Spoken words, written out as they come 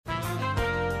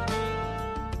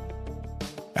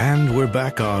And we're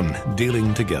back on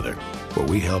Dealing Together, where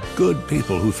we help good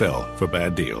people who fell for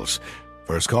bad deals.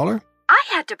 First caller? I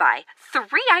had to buy 3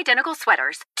 identical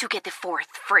sweaters to get the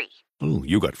 4th free. Ooh,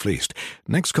 you got fleeced.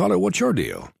 Next caller, what's your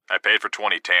deal? I paid for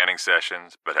 20 tanning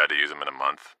sessions, but had to use them in a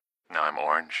month. Now I'm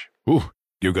orange. Ooh,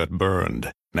 you got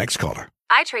burned. Next caller.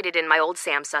 I traded in my old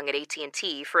Samsung at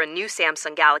AT&T for a new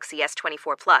Samsung Galaxy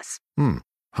S24 Plus.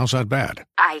 How's that bad?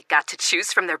 I got to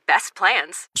choose from their best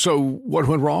plans. So, what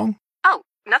went wrong? Oh,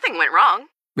 nothing went wrong.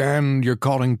 And you're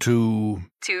calling to...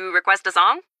 To request a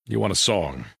song? You want a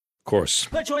song. Of course.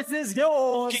 The choice is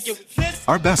yours.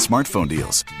 Our best smartphone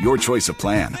deals. Your choice of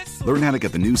plan. Learn how to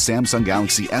get the new Samsung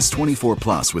Galaxy S24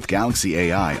 Plus with Galaxy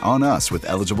AI on us with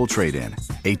eligible trade-in.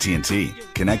 AT&T.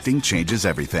 Connecting changes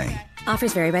everything.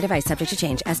 Offers vary by device, subject to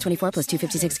change. S24 plus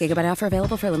 256 gigabyte offer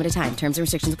available for a limited time. Terms and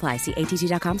restrictions apply. See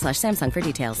att.com/Samsung for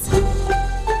details.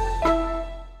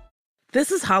 This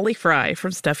is Holly Fry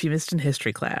from Stuff You Missed in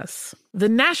History class. The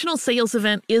national sales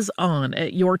event is on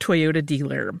at your Toyota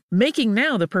dealer, making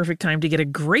now the perfect time to get a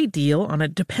great deal on a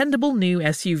dependable new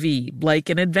SUV, like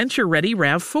an adventure-ready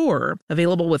RAV4.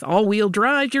 Available with all-wheel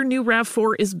drive, your new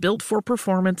RAV4 is built for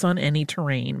performance on any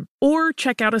terrain. Or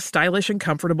check out a stylish and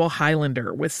comfortable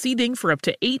Highlander with seating for up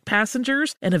to 8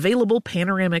 passengers and available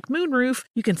panoramic moonroof.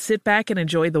 You can sit back and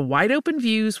enjoy the wide-open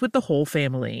views with the whole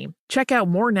family. Check out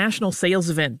more national sales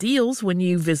event deals when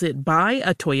you visit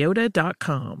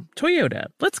buyatoyota.com. Toyota,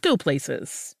 let's go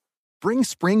places. Bring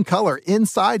spring color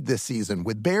inside this season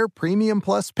with Behr Premium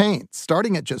Plus paint,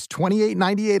 starting at just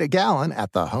 $28.98 a gallon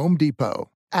at the Home Depot.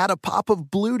 Add a pop of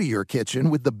blue to your kitchen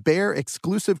with the Behr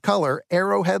exclusive color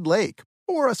Arrowhead Lake,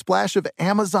 or a splash of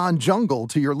Amazon Jungle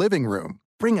to your living room.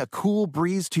 Bring a cool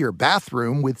breeze to your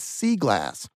bathroom with Sea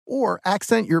Glass, or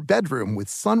accent your bedroom with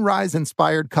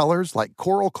sunrise-inspired colors like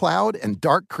Coral Cloud and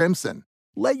Dark Crimson.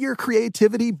 Let your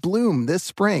creativity bloom this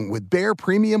spring with Behr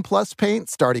Premium Plus paint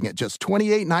starting at just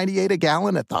 $28.98 a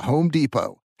gallon at the Home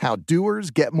Depot. How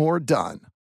doers get more done.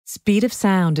 Speed of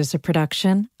Sound is a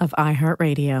production of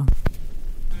iHeartRadio.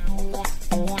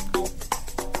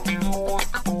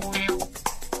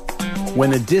 When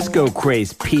the disco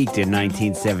craze peaked in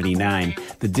 1979,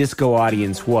 the disco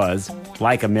audience was,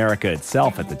 like America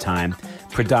itself at the time,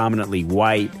 predominantly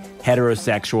white,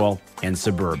 heterosexual, and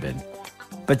suburban.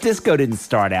 But disco didn't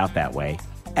start out that way.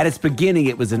 At its beginning,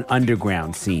 it was an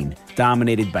underground scene,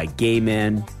 dominated by gay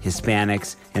men,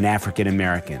 Hispanics, and African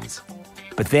Americans.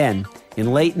 But then,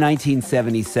 in late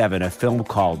 1977, a film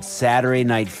called Saturday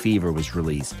Night Fever was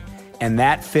released. And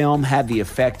that film had the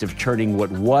effect of turning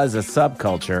what was a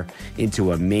subculture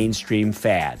into a mainstream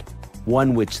fad,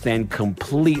 one which then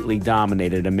completely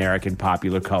dominated American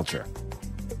popular culture.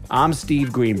 I'm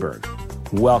Steve Greenberg.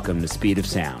 Welcome to Speed of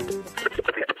Sound.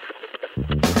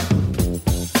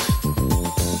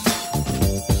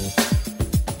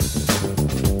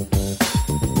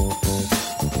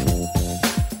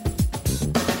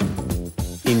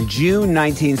 In June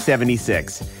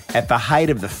 1976, at the height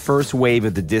of the first wave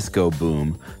of the disco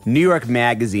boom, New York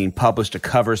Magazine published a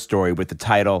cover story with the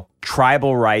title,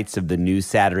 Tribal Rights of the New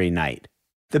Saturday Night.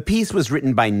 The piece was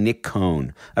written by Nick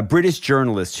Cohn, a British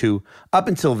journalist who, up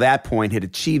until that point, had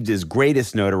achieved his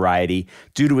greatest notoriety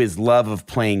due to his love of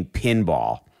playing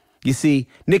pinball. You see,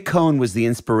 Nick Cohn was the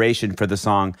inspiration for the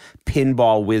song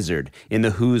Pinball Wizard in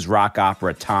The Who's rock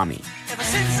opera Tommy. Ever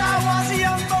since I was a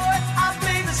young boy, I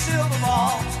played the silver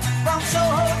ball. From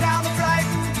Soho down to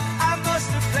Brighton, I must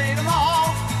have played them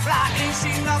all. But I ain't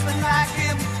seen nothing like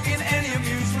him in any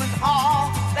amusement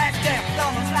hall. That deaf,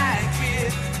 dumb, and blind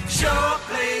kid sure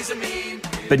plays a mean.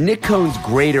 But Nick Cohn's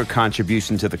greater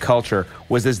contribution to the culture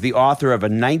was as the author of a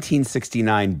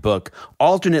 1969 book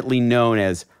alternately known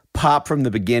as Pop from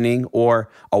the Beginning or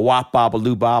A Wop Bop a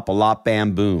Loo Bop a Lop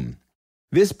Bam Boom.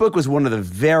 This book was one of the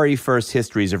very first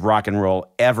histories of rock and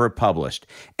roll ever published,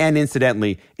 and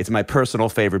incidentally, it's my personal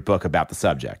favorite book about the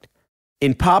subject.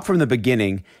 In Pop from the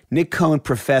Beginning, Nick Cohn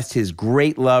professed his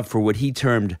great love for what he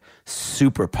termed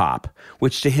super pop,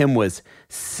 which to him was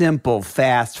simple,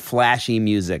 fast, flashy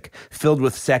music filled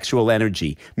with sexual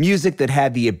energy, music that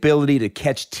had the ability to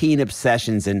catch teen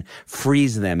obsessions and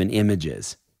freeze them in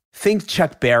images. Think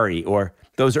Chuck Berry or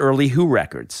those early Who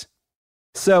records.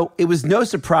 So it was no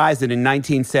surprise that in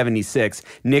 1976,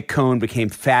 Nick Cohn became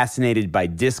fascinated by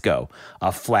disco,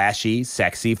 a flashy,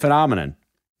 sexy phenomenon.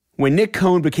 When Nick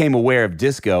Cohn became aware of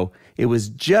disco, it was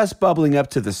just bubbling up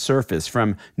to the surface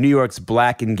from New York's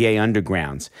black and gay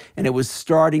undergrounds, and it was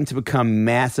starting to become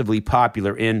massively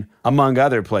popular in, among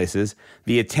other places,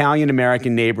 the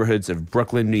Italian-American neighborhoods of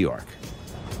Brooklyn, New York.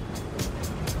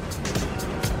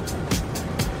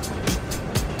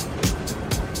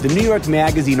 The New York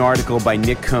Magazine article by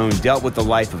Nick Cohn dealt with the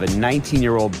life of a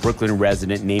 19-year-old Brooklyn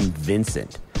resident named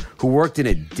Vincent, who worked in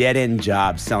a dead-end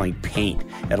job selling paint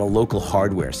at a local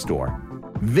hardware store.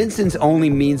 Vincent's only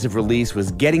means of release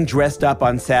was getting dressed up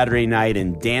on Saturday night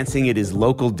and dancing at his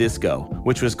local disco,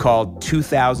 which was called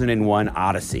 2001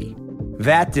 Odyssey.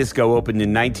 That disco opened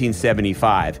in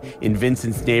 1975 in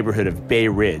Vincent's neighborhood of Bay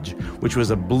Ridge, which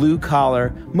was a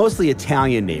blue-collar, mostly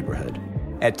Italian neighborhood.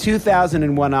 At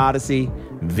 2001 Odyssey,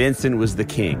 Vincent was the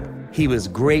king. He was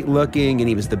great-looking and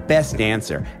he was the best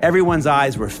dancer. Everyone's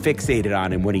eyes were fixated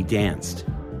on him when he danced.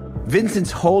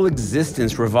 Vincent's whole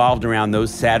existence revolved around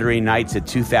those Saturday nights at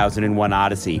 2001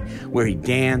 Odyssey, where he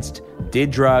danced,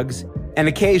 did drugs, and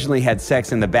occasionally had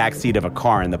sex in the backseat of a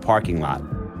car in the parking lot.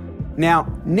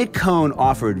 Now, Nick Cohn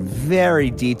offered very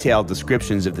detailed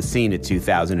descriptions of the scene at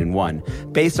 2001,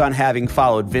 based on having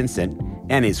followed Vincent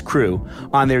and his crew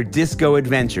on their disco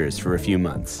adventures for a few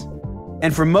months.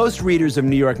 And for most readers of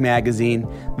New York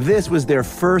Magazine, this was their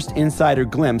first insider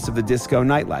glimpse of the disco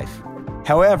nightlife.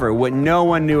 However, what no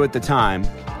one knew at the time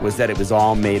was that it was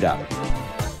all made up.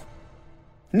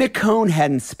 Nick Cohn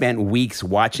hadn't spent weeks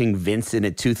watching Vincent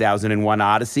at 2001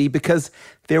 Odyssey because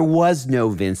there was no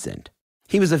Vincent.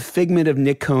 He was a figment of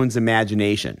Nick Cohn's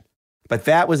imagination. But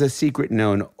that was a secret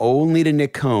known only to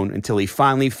Nick Cohn until he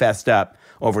finally fessed up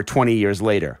over 20 years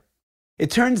later. It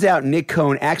turns out Nick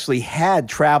Cohn actually had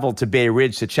traveled to Bay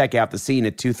Ridge to check out the scene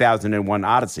at 2001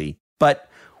 Odyssey, but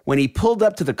when he pulled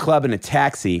up to the club in a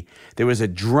taxi, there was a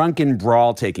drunken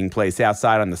brawl taking place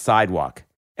outside on the sidewalk.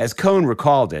 As Cohn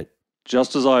recalled it,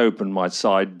 "Just as I opened my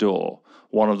side door,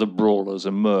 one of the brawlers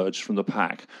emerged from the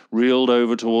pack, reeled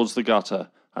over towards the gutter,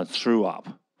 and threw up,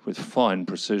 with fine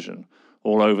precision,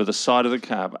 all over the side of the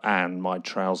cab and my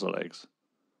trouser legs.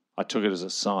 I took it as a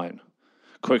sign.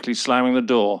 Quickly slamming the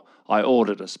door, I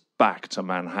ordered us back to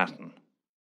Manhattan."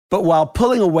 But while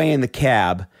pulling away in the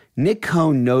cab, Nick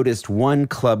Cohn noticed one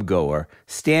clubgoer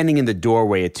standing in the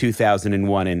doorway at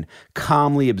 2001 and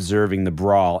calmly observing the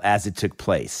brawl as it took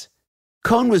place.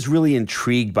 Cohn was really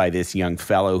intrigued by this young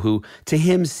fellow who, to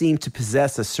him, seemed to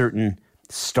possess a certain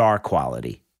star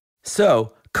quality.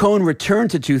 So, Cohn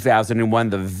returned to 2001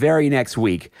 the very next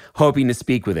week, hoping to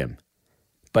speak with him.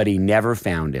 But he never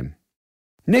found him.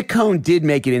 Nick Cohn did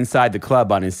make it inside the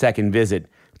club on his second visit,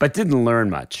 but didn't learn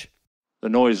much. The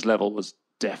noise level was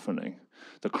deafening,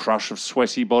 the crush of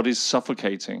sweaty bodies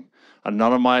suffocating, and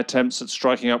none of my attempts at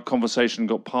striking up conversation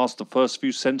got past the first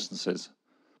few sentences.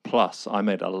 Plus, I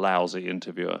made a lousy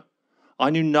interviewer. I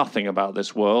knew nothing about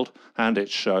this world, and it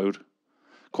showed.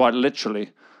 Quite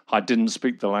literally, I didn't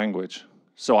speak the language,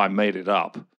 so I made it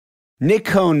up. Nick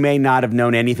Cohn may not have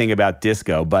known anything about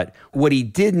disco, but what he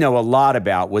did know a lot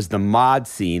about was the mod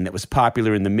scene that was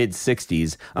popular in the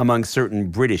mid-'60s among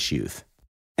certain British youth.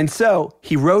 And so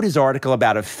he wrote his article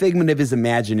about a figment of his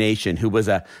imagination who was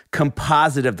a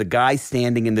composite of the guy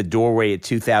standing in the doorway at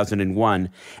 2001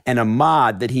 and a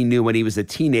mod that he knew when he was a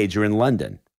teenager in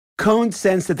London. Cohn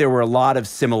sensed that there were a lot of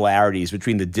similarities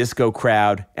between the disco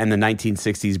crowd and the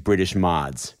 1960s British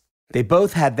mods. They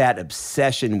both had that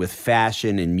obsession with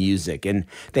fashion and music, and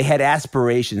they had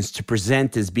aspirations to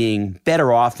present as being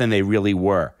better off than they really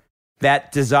were.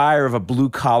 That desire of a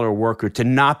blue-collar worker to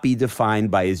not be defined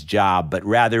by his job, but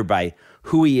rather by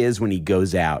who he is when he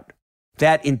goes out.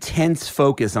 That intense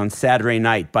focus on Saturday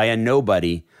night by a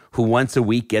nobody who once a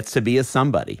week gets to be a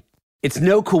somebody. It's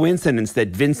no coincidence that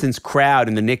Vincent's crowd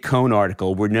in the Nick Cohn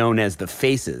article were known as the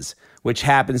Faces, which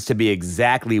happens to be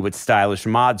exactly what stylish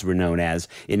mods were known as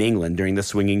in England during the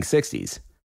swinging 60s.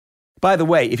 By the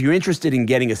way, if you're interested in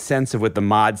getting a sense of what the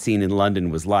mod scene in London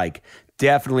was like,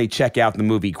 definitely check out the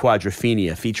movie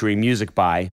Quadrophenia, featuring music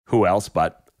by, who else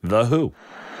but, The Who.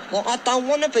 Well, I don't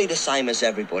want to be the same as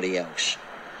everybody else.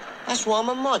 That's why I'm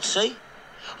a mod, see?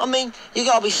 I mean, you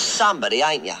gotta be somebody,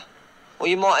 ain't ya? Or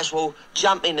you might as well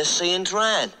jump in the sea and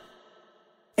drown.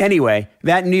 Anyway,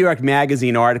 that New York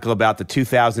Magazine article about the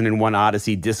 2001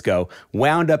 Odyssey disco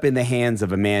wound up in the hands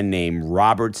of a man named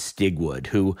Robert Stigwood,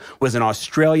 who was an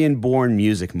Australian-born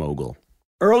music mogul.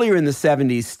 Earlier in the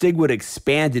 70s, Stigwood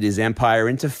expanded his empire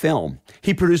into film.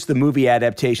 He produced the movie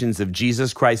adaptations of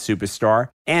Jesus Christ Superstar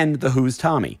and The Who's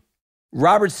Tommy.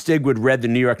 Robert Stigwood read the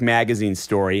New York Magazine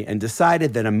story and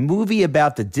decided that a movie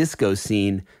about the disco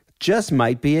scene just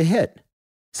might be a hit.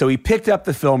 So he picked up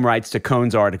the film rights to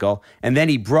Cohn's article, and then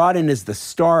he brought in as the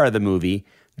star of the movie,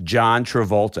 John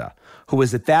Travolta, who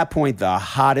was at that point the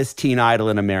hottest teen idol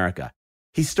in America.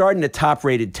 He starred in a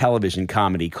top-rated television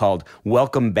comedy called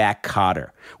Welcome Back,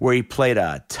 Kotter, where he played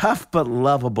a tough but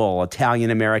lovable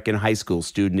Italian-American high school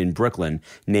student in Brooklyn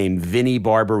named Vinnie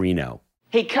Barbarino.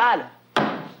 Hey, Kotter,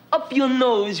 up your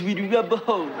nose with rubber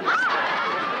hose.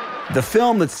 The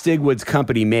film that Stigwood's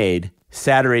company made,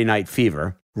 Saturday Night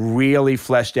Fever, really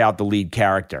fleshed out the lead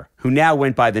character, who now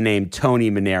went by the name Tony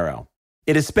Manero.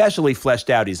 It especially fleshed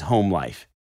out his home life.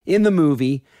 In the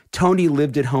movie, Tony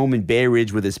lived at home in Bay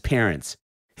Ridge with his parents.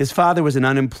 His father was an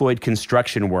unemployed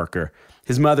construction worker.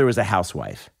 His mother was a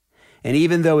housewife. And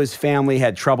even though his family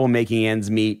had trouble making ends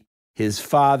meet, his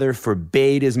father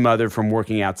forbade his mother from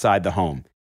working outside the home.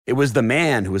 It was the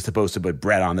man who was supposed to put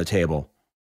bread on the table.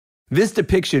 This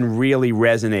depiction really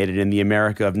resonated in the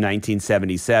America of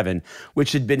 1977,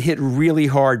 which had been hit really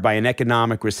hard by an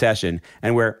economic recession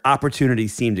and where opportunity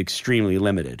seemed extremely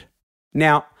limited.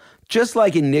 Now, just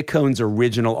like in Nick Cohn's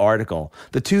original article,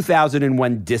 the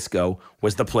 2001 disco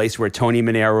was the place where Tony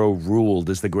Manero ruled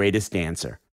as the greatest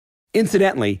dancer.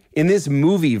 Incidentally, in this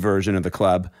movie version of the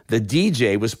club, the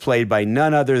DJ was played by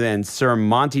none other than Sir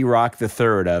Monty Rock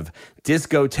III of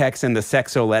Discoteques and the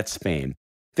Sexolettes fame.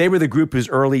 They were the group whose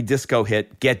early disco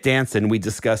hit, Get Dancin', we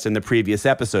discussed in the previous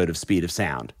episode of Speed of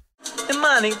Sound. Hey,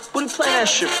 Monty, what are you playing that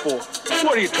shit for?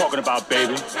 What are you talking about,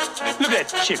 baby? Look at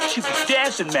that chick. She's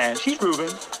dancing, man. She's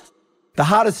grooving. The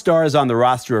hottest stars on the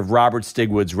roster of Robert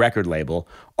Stigwood's record label,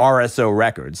 RSO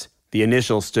Records, the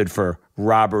initials stood for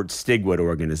Robert Stigwood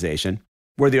Organization,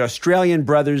 were the Australian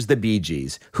brothers the Bee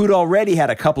Gees, who'd already had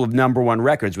a couple of #1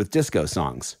 records with disco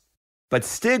songs. But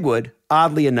Stigwood,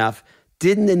 oddly enough,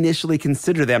 didn't initially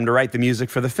consider them to write the music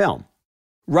for the film.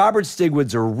 Robert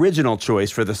Stigwood's original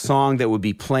choice for the song that would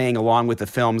be playing along with the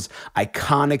film's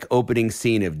iconic opening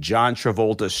scene of John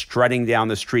Travolta strutting down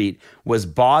the street was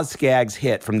Boz Scaggs'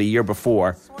 hit from the year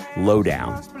before, Low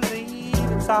Down.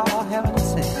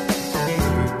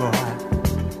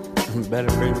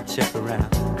 Better bring the chick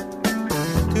around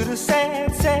to the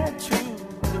sad, sad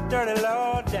truth, the dirty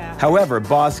low down. However,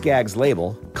 Boz Scaggs'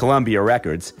 label, Columbia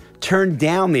Records, turned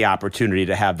down the opportunity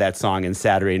to have that song in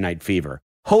Saturday Night Fever,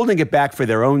 holding it back for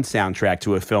their own soundtrack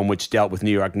to a film which dealt with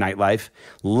New York nightlife,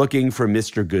 Looking for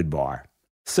Mr. Goodbar.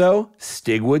 So,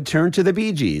 Stigwood turned to the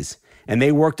Bee Gees, and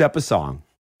they worked up a song.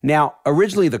 Now,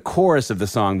 originally the chorus of the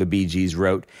song the Bee Gees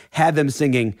wrote had them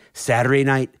singing Saturday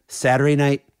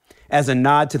Night, as a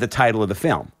nod to the title of the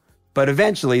film. But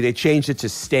eventually they changed it to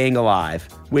Staying Alive,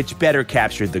 which better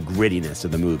captured the grittiness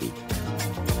of the movie.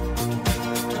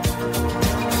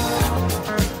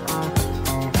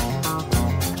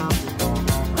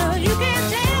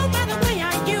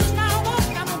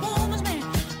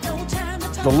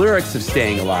 The lyrics of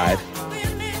Staying Alive,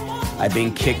 I've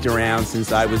been kicked around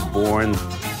since I was born.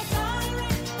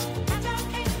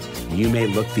 You may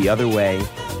look the other way,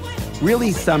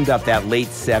 really summed up that late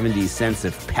 70s sense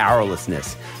of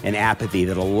powerlessness and apathy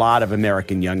that a lot of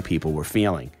American young people were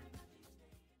feeling.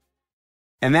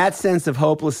 And that sense of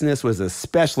hopelessness was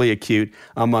especially acute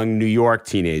among New York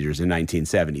teenagers in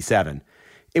 1977.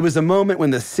 It was a moment when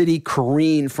the city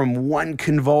careened from one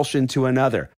convulsion to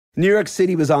another. New York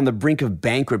City was on the brink of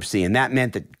bankruptcy, and that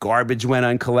meant that garbage went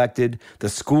uncollected, the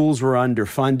schools were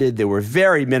underfunded, there were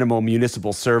very minimal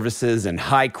municipal services, and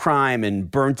high crime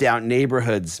and burnt-out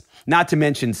neighborhoods. Not to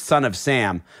mention Son of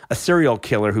Sam, a serial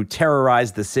killer who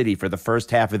terrorized the city for the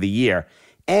first half of the year,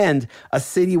 and a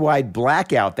citywide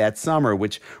blackout that summer,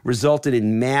 which resulted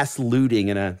in mass looting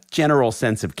and a general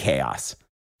sense of chaos.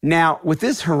 Now, with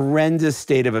this horrendous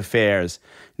state of affairs,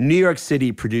 New York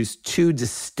City produced two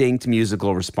distinct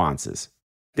musical responses.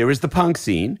 There was the punk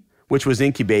scene, which was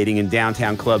incubating in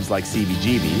downtown clubs like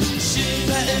CBGB's.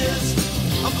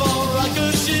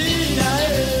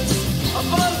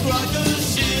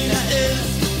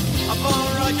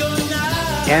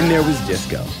 And there was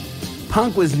disco.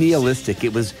 Punk was nihilistic.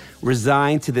 It was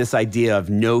resigned to this idea of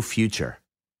no future.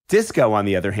 Disco, on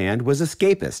the other hand, was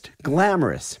escapist,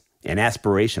 glamorous, and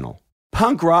aspirational.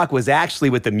 Punk rock was actually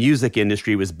what the music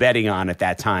industry was betting on at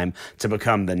that time to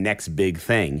become the next big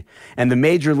thing. And the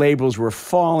major labels were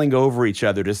falling over each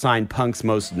other to sign punk's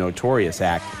most notorious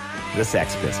act, the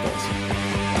Sex Pistols.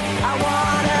 I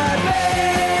wanna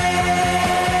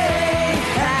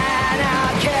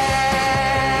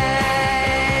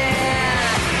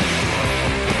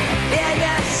be in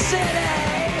your city.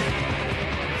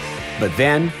 But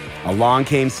then, along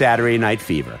came Saturday Night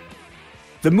Fever.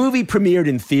 The movie premiered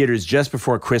in theaters just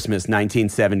before Christmas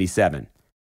 1977.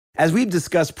 As we've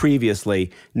discussed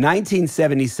previously,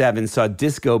 1977 saw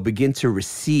disco begin to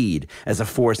recede as a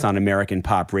force on American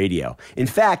pop radio. In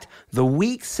fact, the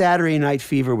week Saturday Night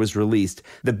Fever was released,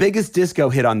 the biggest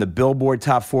disco hit on the Billboard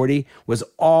Top 40 was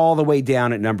all the way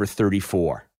down at number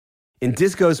 34. In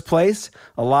disco's place,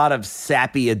 a lot of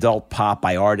sappy adult pop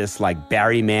by artists like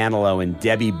Barry Manilow and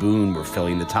Debbie Boone were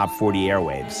filling the top 40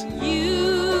 airwaves.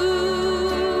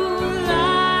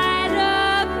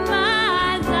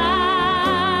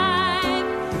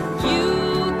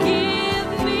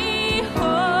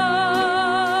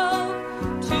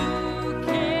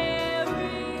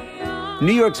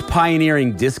 New York's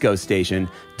pioneering disco station,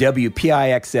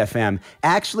 WPIX-FM,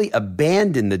 actually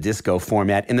abandoned the disco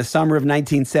format in the summer of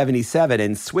 1977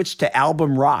 and switched to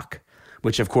album rock,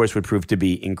 which of course would prove to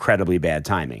be incredibly bad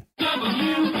timing.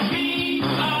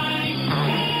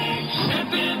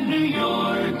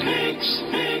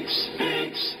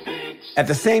 At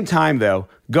the same time, though,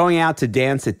 going out to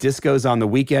dance at discos on the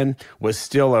weekend was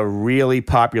still a really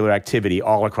popular activity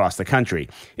all across the country.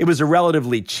 It was a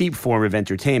relatively cheap form of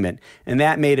entertainment, and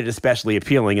that made it especially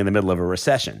appealing in the middle of a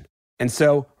recession. And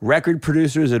so, record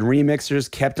producers and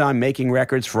remixers kept on making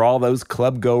records for all those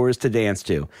club goers to dance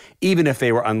to, even if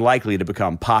they were unlikely to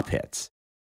become pop hits.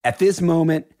 At this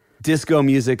moment, disco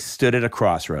music stood at a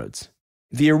crossroads.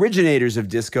 The originators of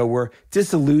disco were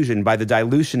disillusioned by the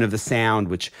dilution of the sound,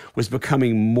 which was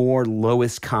becoming more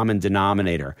lowest common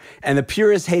denominator, and the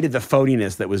purists hated the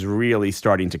phoniness that was really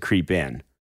starting to creep in.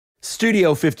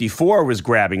 Studio 54 was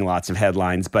grabbing lots of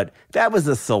headlines, but that was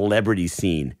a celebrity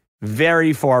scene,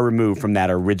 very far removed from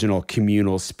that original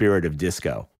communal spirit of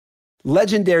disco.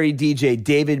 Legendary DJ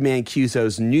David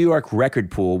Mancuso's New York Record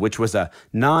Pool, which was a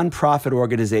non-profit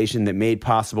organization that made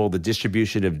possible the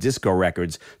distribution of disco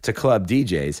records to club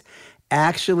DJs,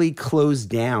 actually closed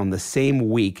down the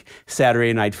same week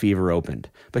Saturday Night Fever opened,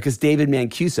 because David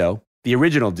Mancuso, the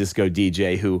original disco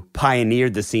DJ who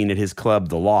pioneered the scene at his club,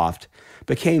 The Loft,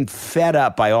 became fed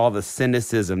up by all the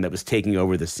cynicism that was taking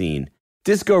over the scene.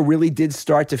 Disco really did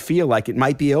start to feel like it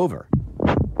might be over.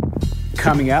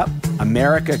 Coming up,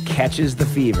 America catches the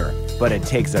fever, but it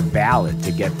takes a ballad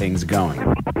to get things going.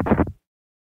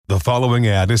 The following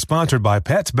ad is sponsored by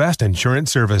Pets Best Insurance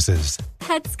Services.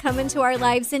 Pets come into our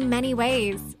lives in many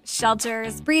ways.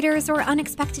 Shelters, breeders, or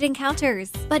unexpected encounters.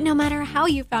 But no matter how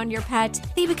you found your pet,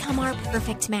 they become our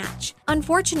perfect match.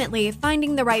 Unfortunately,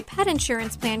 finding the right pet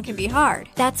insurance plan can be hard.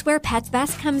 That's where Pets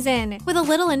Best comes in. With a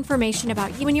little information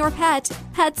about you and your pet,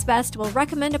 Pets Best will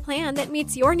recommend a plan that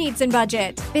meets your needs and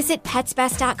budget. Visit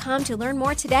PetsBest.com to learn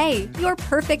more today. Your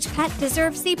perfect pet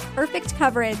deserves the perfect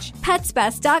coverage.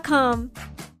 PetsBest.com.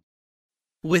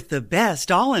 With the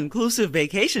best all-inclusive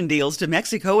vacation deals to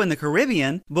Mexico and the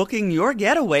Caribbean, booking your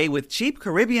getaway with Cheap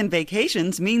Caribbean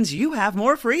Vacations means you have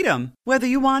more freedom. Whether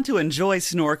you want to enjoy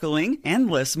snorkeling,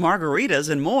 endless margaritas,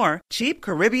 and more, Cheap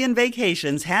Caribbean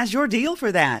Vacations has your deal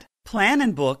for that. Plan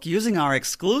and book using our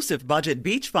exclusive budget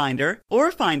beach finder,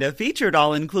 or find a featured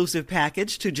all-inclusive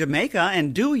package to Jamaica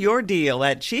and do your deal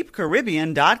at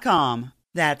cheapcaribbean.com.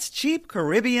 That's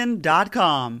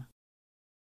cheapcaribbean.com.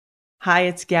 Hi,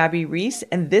 it's Gabby Reese,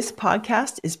 and this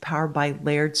podcast is powered by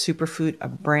Laird Superfood, a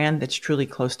brand that's truly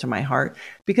close to my heart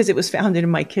because it was founded in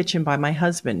my kitchen by my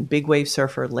husband, big wave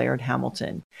surfer Laird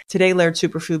Hamilton. Today, Laird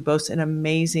Superfood boasts an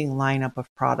amazing lineup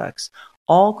of products,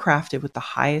 all crafted with the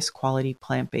highest quality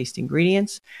plant-based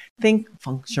ingredients. Think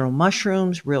functional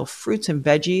mushrooms, real fruits and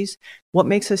veggies. What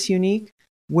makes us unique?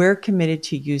 We're committed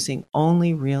to using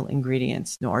only real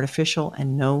ingredients, no artificial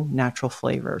and no natural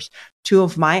flavors. Two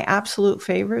of my absolute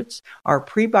favorites are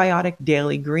prebiotic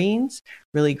daily greens,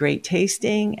 really great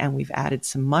tasting, and we've added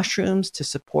some mushrooms to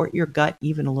support your gut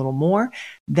even a little more.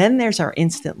 Then there's our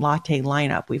instant latte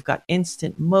lineup. We've got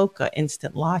instant mocha,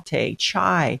 instant latte,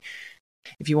 chai.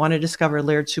 If you want to discover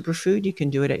Laird Superfood, you can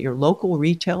do it at your local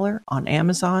retailer on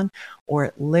Amazon or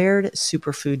at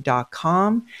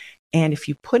lairdsuperfood.com. And if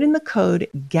you put in the code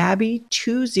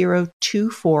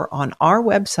GABBY2024 on our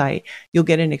website, you'll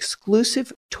get an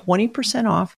exclusive 20%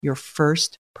 off your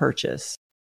first purchase.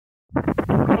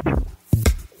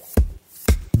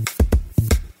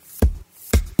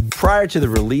 Prior to the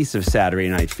release of Saturday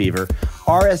Night Fever,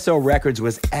 RSO Records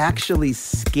was actually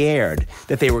scared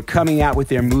that they were coming out with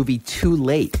their movie too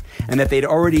late and that they'd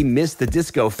already missed the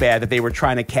disco fad that they were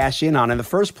trying to cash in on in the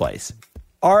first place.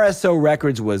 RSO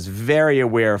Records was very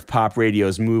aware of pop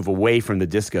radio's move away from the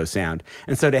disco sound,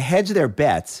 and so to hedge their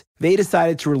bets, they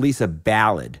decided to release a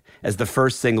ballad as the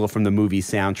first single from the movie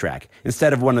soundtrack,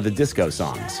 instead of one of the disco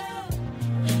songs.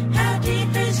 How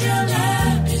deep is your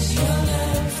love? Is your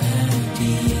love? How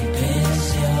deep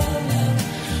is your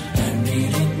love? I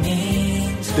really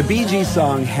need to The Bee Gees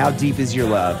song, How Deep Is Your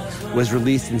Love, was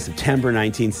released in September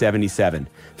 1977,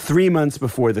 3 months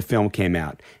before the film came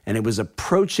out, and it was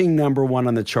approaching number one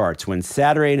on the charts when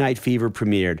Saturday Night Fever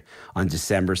premiered on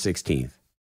December 16th.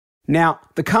 Now,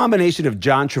 the combination of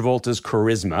John Travolta's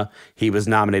charisma, he was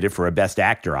nominated for a Best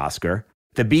Actor Oscar,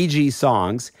 the Bee Gees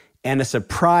songs, and a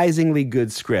surprisingly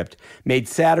good script made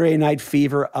Saturday Night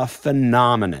Fever a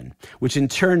phenomenon, which in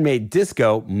turn made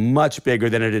disco much bigger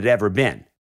than it had ever been.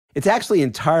 It's actually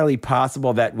entirely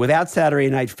possible that without Saturday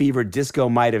Night Fever, disco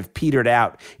might have petered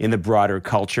out in the broader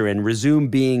culture and resumed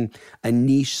being a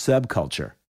niche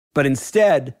subculture. But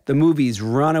instead, the movie's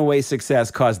runaway success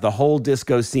caused the whole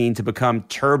disco scene to become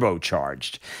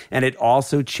turbocharged, and it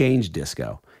also changed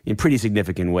disco in pretty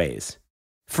significant ways.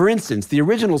 For instance, the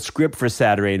original script for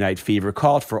Saturday Night Fever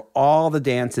called for all the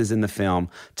dances in the film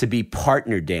to be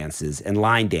partner dances and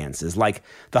line dances, like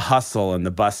the hustle and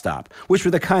the bus stop, which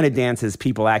were the kind of dances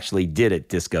people actually did at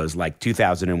discos like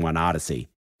 2001 Odyssey.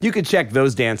 You could check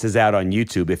those dances out on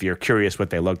YouTube if you're curious what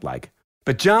they looked like.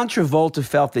 But John Travolta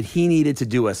felt that he needed to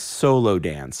do a solo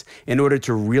dance in order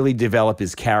to really develop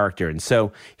his character, and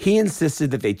so he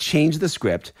insisted that they change the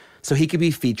script so he could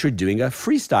be featured doing a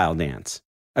freestyle dance.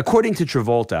 According to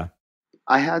Travolta,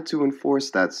 I had to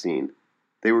enforce that scene.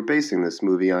 They were basing this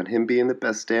movie on him being the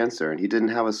best dancer, and he didn't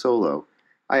have a solo.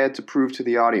 I had to prove to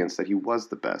the audience that he was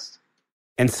the best.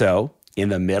 And so, in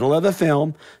the middle of the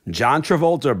film, John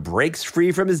Travolta breaks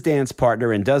free from his dance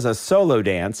partner and does a solo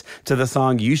dance to the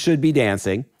song You Should Be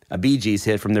Dancing, a Bee Gees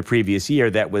hit from the previous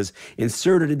year that was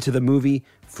inserted into the movie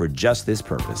for just this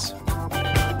purpose.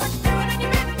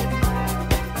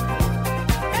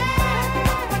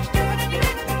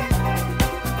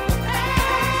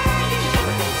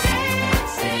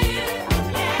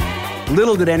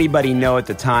 Little did anybody know at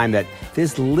the time that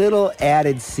this little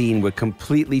added scene would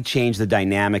completely change the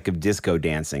dynamic of disco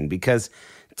dancing, because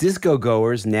disco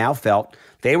goers now felt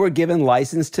they were given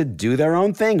license to do their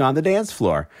own thing on the dance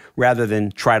floor rather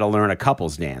than try to learn a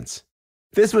couple's dance.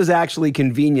 This was actually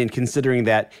convenient considering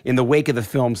that in the wake of the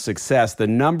film's success, the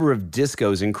number of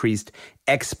discos increased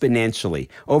exponentially.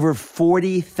 Over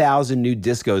 40,000 new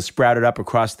discos sprouted up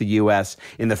across the U.S.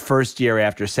 in the first year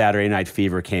after Saturday Night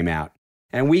Fever came out.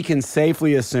 And we can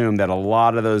safely assume that a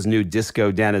lot of those new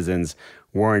disco denizens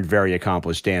weren't very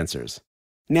accomplished dancers.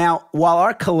 Now, while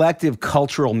our collective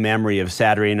cultural memory of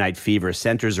Saturday Night Fever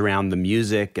centers around the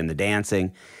music and the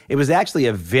dancing, it was actually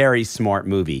a very smart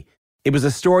movie. It was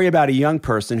a story about a young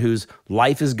person whose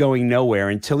life is going nowhere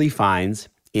until he finds,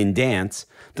 in dance,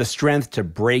 the strength to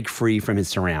break free from his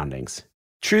surroundings.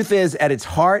 Truth is, at its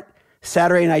heart,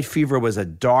 Saturday Night Fever was a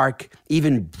dark,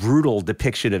 even brutal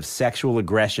depiction of sexual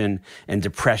aggression and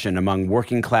depression among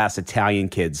working-class Italian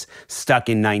kids stuck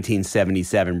in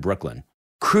 1977 Brooklyn.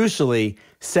 Crucially,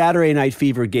 Saturday Night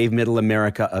Fever gave Middle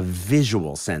America a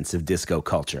visual sense of disco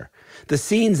culture. The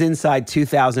scenes inside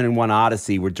 2001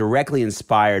 Odyssey were directly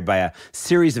inspired by a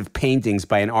series of paintings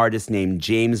by an artist named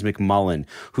James McMullen,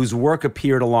 whose work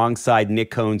appeared alongside Nick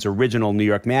Cohn's original New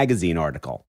York Magazine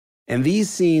article. And these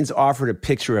scenes offered a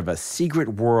picture of a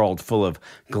secret world full of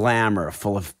glamour,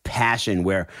 full of passion,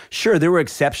 where, sure, there were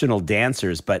exceptional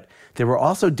dancers, but there were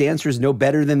also dancers no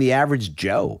better than the average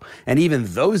Joe. And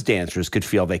even those dancers could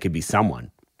feel they could be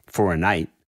someone for a night.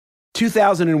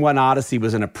 2001 Odyssey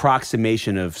was an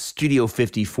approximation of Studio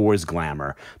 54's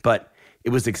glamour, but it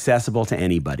was accessible to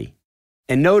anybody.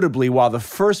 And notably, while the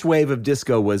first wave of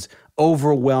disco was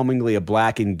overwhelmingly a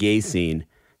black and gay scene,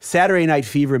 Saturday Night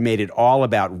Fever made it all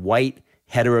about white,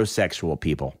 heterosexual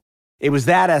people. It was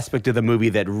that aspect of the movie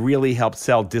that really helped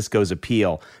sell disco's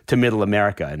appeal to Middle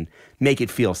America and make it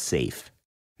feel safe.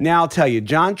 Now, I'll tell you,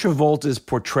 John Travolta's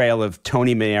portrayal of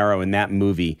Tony Manero in that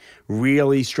movie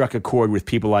really struck a chord with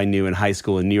people I knew in high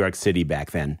school in New York City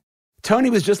back then. Tony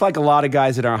was just like a lot of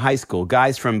guys at our high school,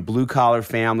 guys from blue-collar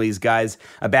families, guys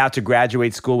about to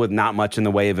graduate school with not much in the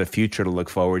way of a future to look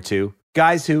forward to.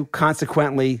 Guys who,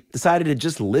 consequently, decided to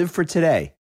just live for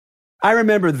today. I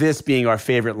remember this being our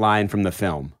favorite line from the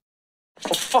film.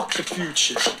 Oh, fuck the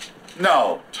future.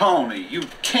 No, Tony, you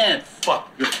can't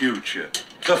fuck the future.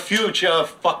 The future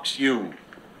fucks you.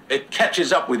 It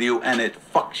catches up with you, and it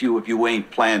fucks you if you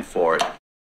ain't planned for it.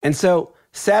 And so,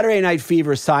 Saturday Night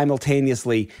Fever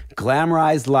simultaneously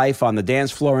glamorized life on the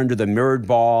dance floor under the mirrored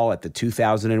ball at the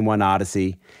 2001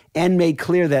 Odyssey, and made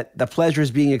clear that the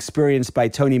pleasures being experienced by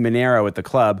Tony Manero at the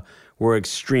club were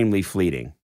extremely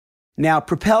fleeting. Now,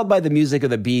 propelled by the music of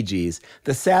the Bee Gees,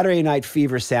 the Saturday Night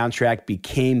Fever soundtrack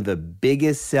became the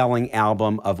biggest selling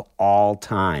album of all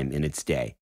time in its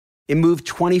day. It moved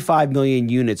 25 million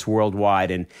units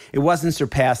worldwide, and it wasn't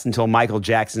surpassed until Michael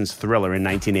Jackson's Thriller in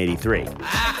 1983.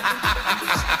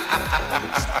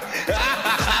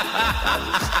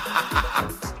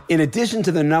 In addition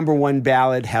to the number one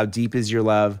ballad, How Deep Is Your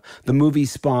Love, the movie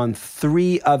spawned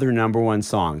 3 other number one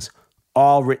songs,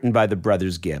 all written by the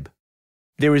brothers Gibb.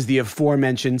 There was the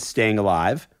aforementioned Staying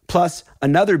Alive, plus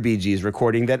another Bee Gees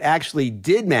recording that actually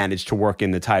did manage to work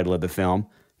in the title of the film,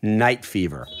 Night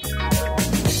Fever.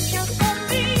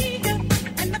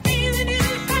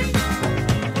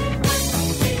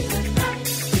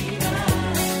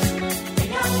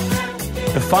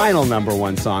 The final number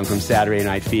one song from Saturday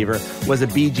Night Fever was a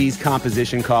Bee Gees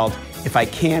composition called If I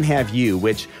Can't Have You,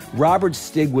 which Robert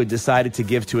Stigwood decided to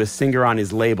give to a singer on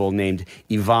his label named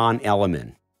Yvonne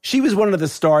Elliman. She was one of the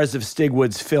stars of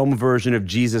Stigwood's film version of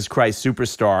Jesus Christ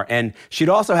Superstar, and she'd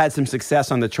also had some success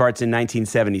on the charts in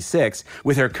 1976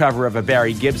 with her cover of a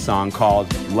Barry Gibb song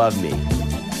called Love Me.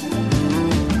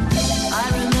 I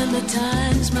remember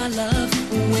times, my love,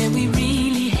 when we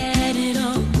really had it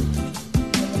on.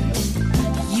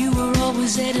 You were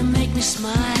always there to make me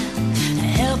smile,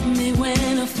 help me when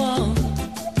I fall.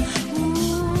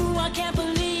 Ooh, I can't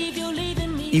believe you're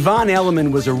leaving me. Yvonne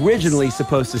Elliman was originally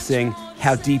supposed to sing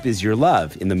How Deep Is Your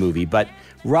Love in the movie, but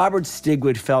Robert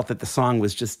Stigwood felt that the song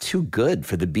was just too good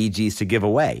for the Bee Gees to give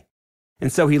away.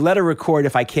 And so he let her record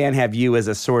If I Can't Have You as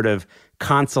a sort of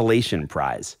consolation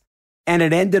prize. And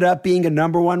it ended up being a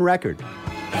 #1 record.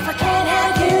 If I can't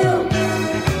have you,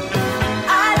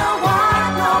 I don't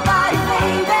want nobody,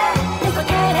 baby. If I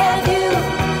can't have you,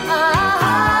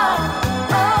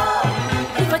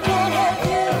 if I can't have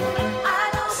you,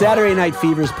 I don't. Saturday Night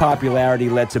Fever's popularity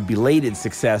led to belated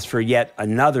success for yet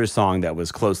another song that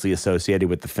was closely associated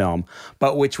with the film,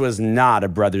 but which was not a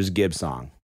Brothers Gibb song.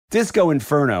 Disco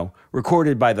Inferno,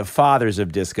 recorded by the fathers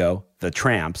of disco, the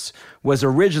Tramps, was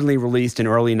originally released in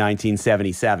early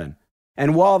 1977.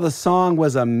 And while the song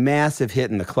was a massive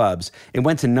hit in the clubs, it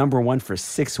went to #1 for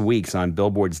 6 weeks on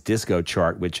Billboard's disco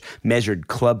chart, which measured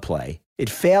club play. It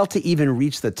failed to even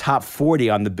reach the top 40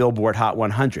 on the Billboard Hot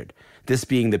 100, this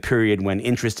being the period when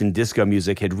interest in disco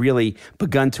music had really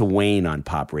begun to wane on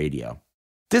pop radio.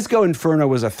 Disco Inferno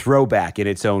was a throwback in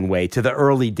its own way to the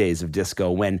early days of disco,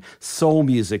 when soul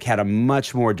music had a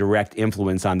much more direct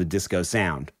influence on the disco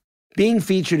sound. Being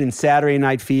featured in Saturday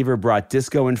Night Fever brought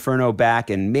Disco Inferno back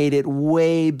and made it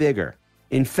way bigger.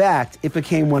 In fact, it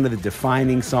became one of the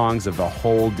defining songs of the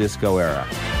whole disco era.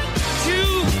 To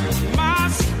my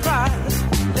surprise,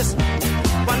 this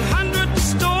 100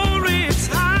 stories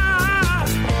high.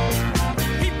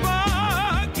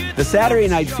 The Saturday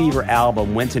Night Fever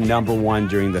album went to #1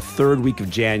 during the third week of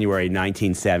January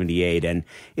 1978, and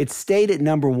it stayed at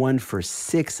 #1 for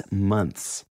 6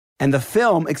 months. And the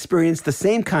film experienced the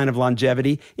same kind of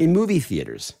longevity in movie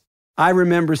theaters. I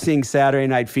remember seeing Saturday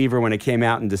Night Fever when it came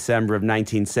out in December of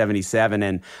 1977,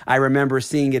 and I remember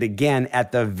seeing it again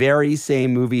at the very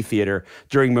same movie theater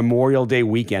during Memorial Day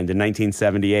weekend in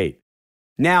 1978.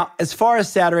 Now, as far as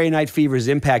Saturday Night Fever's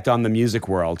impact on the music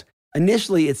world,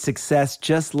 initially its success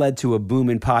just led to a boom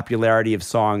in popularity of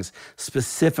songs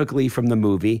specifically from the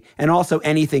movie, and also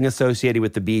anything associated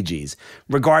with the Bee Gees,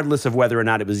 regardless of whether or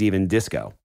not it was even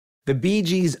disco. The Bee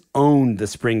Gees owned the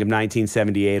spring of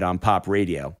 1978 on pop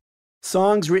radio.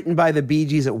 Songs written by the Bee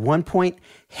Gees at one point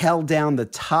held down the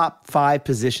top 5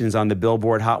 positions on the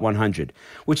Billboard Hot 100,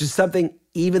 which is something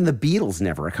even the Beatles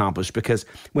never accomplished, because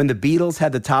when the Beatles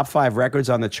had the top 5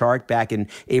 records on the chart back in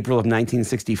April of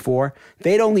 1964,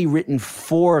 they'd only written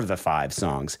 4 of the 5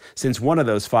 songs, since one of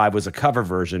those 5 was a cover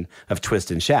version of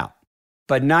Twist and Shout.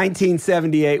 But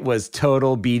 1978 was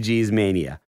total Bee Gees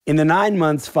mania. In the 9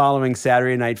 months following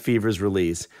Saturday Night Fever's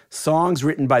release, songs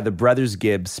written by the Brothers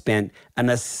Gibb spent an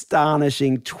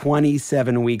astonishing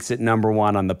 27 weeks at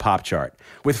 #1 on the pop chart,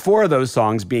 with 4 of those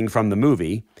songs being from the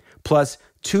movie, plus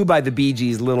 2 by the Bee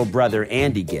Gees' little brother,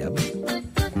 Andy Gibb.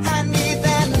 I need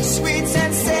that sweet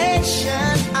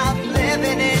sensation of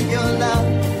living in your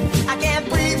love. I can't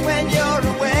breathe when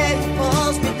you're away, it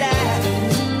pulls me down.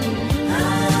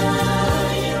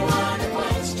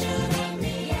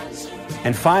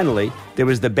 And finally, there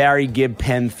was the Barry Gibb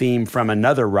pen theme from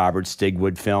another Robert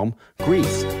Stigwood film,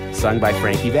 Grease, sung by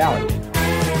Frankie Valli.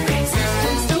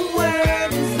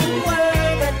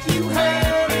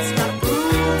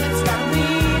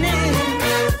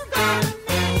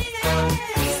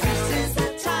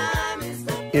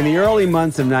 In the early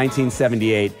months of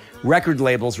 1978, record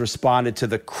labels responded to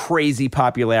the crazy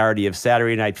popularity of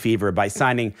Saturday Night Fever by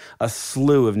signing a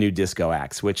slew of new disco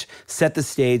acts, which set the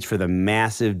stage for the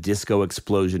massive disco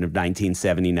explosion of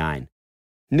 1979.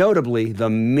 Notably, the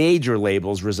major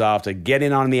labels resolved to get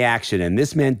in on the action, and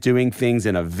this meant doing things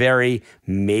in a very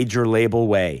major label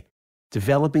way.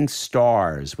 Developing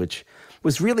stars, which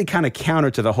was really kind of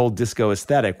counter to the whole disco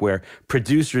aesthetic, where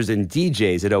producers and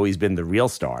DJs had always been the real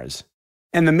stars.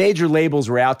 And the major labels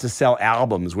were out to sell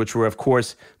albums, which were, of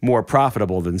course, more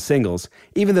profitable than singles,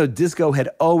 even though disco had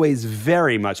always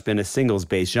very much been a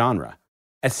singles-based genre.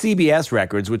 At CBS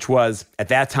Records, which was, at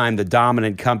that time, the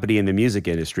dominant company in the music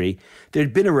industry,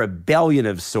 there'd been a rebellion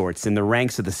of sorts in the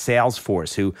ranks of the sales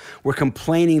force, who were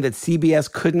complaining that CBS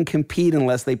couldn't compete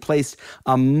unless they placed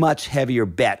a much heavier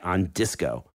bet on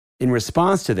disco. In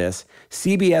response to this,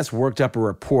 CBS worked up a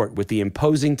report with the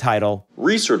imposing title,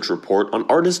 Research Report on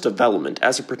Artist Development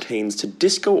as it Pertains to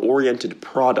Disco-Oriented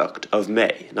Product of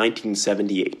May,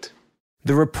 1978.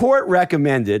 The report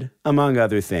recommended, among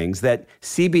other things, that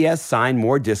CBS sign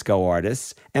more disco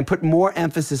artists and put more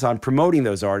emphasis on promoting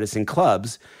those artists in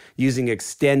clubs using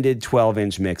extended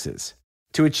 12-inch mixes.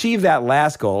 To achieve that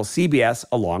last goal, CBS,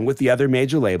 along with the other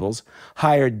major labels,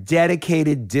 hired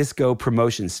dedicated disco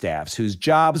promotion staffs whose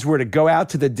jobs were to go out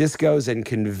to the discos and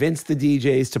convince the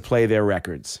DJs to play their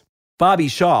records. Bobby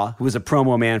Shaw, who was a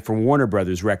promo man for Warner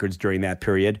Brothers Records during that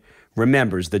period,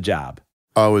 remembers the job.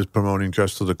 I was promoting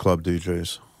just to the club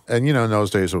DJs. And, in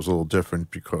those days it was a little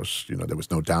different because, there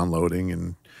was no downloading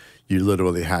and you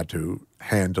literally had to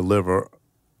hand deliver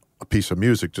a piece of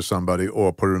music to somebody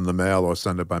or put it in the mail or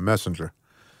send it by messenger.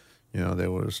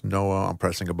 There was no, I'm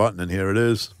pressing a button and here it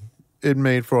is. It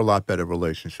made for a lot better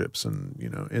relationships. And,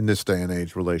 in this day and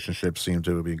age, relationships seem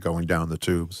to be going down the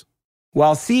tubes.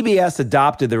 While CBS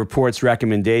adopted the report's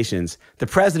recommendations, the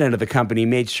president of the company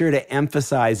made sure to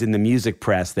emphasize in the music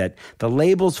press that the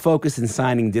label's focus in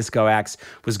signing disco acts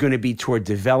was going to be toward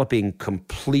developing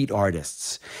complete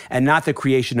artists and not the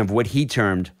creation of what he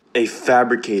termed a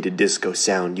fabricated disco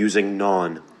sound using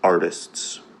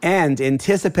non-artists. And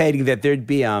anticipating that there'd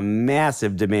be a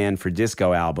massive demand for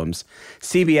disco albums,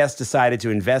 CBS decided to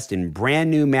invest in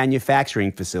brand new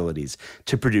manufacturing facilities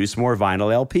to produce more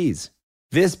vinyl LPs.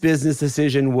 This business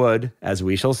decision would, as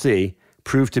we shall see,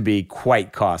 prove to be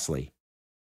quite costly.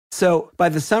 So, by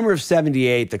the summer of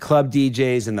 '78, the club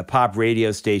DJs and the pop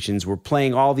radio stations were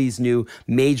playing all these new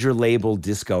major label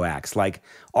disco acts, like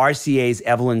RCA's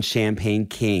Evelyn Champagne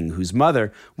King, whose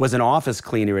mother was an office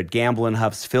cleaner at Gamble &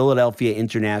 Huff's Philadelphia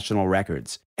International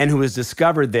Records, and who was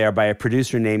discovered there by a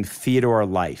producer named Theodore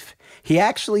Life. He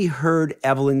actually heard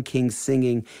Evelyn King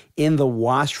singing in the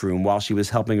washroom while she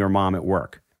was helping her mom at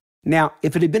work. Now,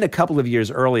 if it had been a couple of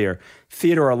years earlier,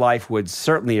 Theodore Life would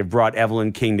certainly have brought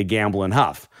Evelyn King to Gamble &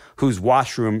 Huff, whose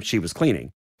washroom she was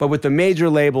cleaning. But with the major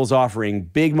labels offering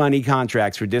big money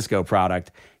contracts for disco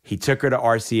product, he took her to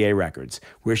RCA Records,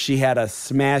 where she had a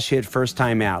smash hit first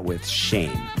time out with Shame.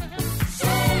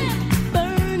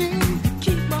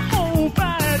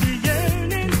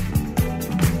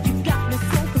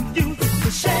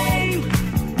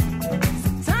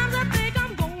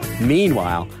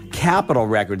 Meanwhile, Capitol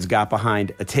Records got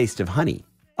behind A Taste of Honey,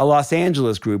 a Los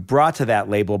Angeles group brought to that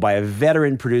label by a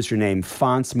veteran producer named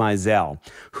Fonce Mizell,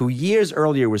 who years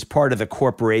earlier was part of the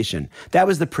Corporation. That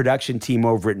was the production team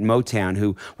over at Motown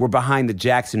who were behind the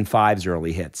Jackson 5's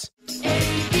early hits.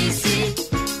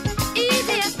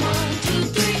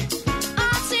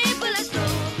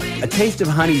 A Taste of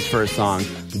Honey's first song,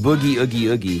 Boogie Oogie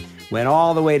Oogie, went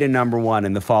all the way to number 1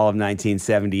 in the fall of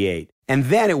 1978. And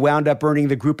then it wound up earning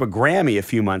the group a Grammy a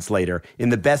few months later in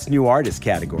the Best New Artist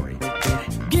category.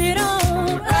 Get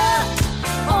on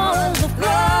up on the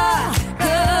floor,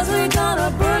 'cause we're gonna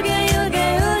boogie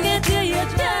oogie till you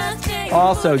just can't.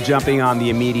 Also jumping on the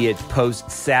immediate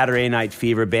post-Saturday Night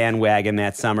Fever bandwagon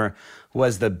that summer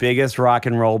was the biggest rock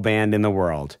and roll band in the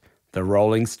world, the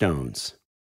Rolling Stones.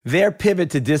 Their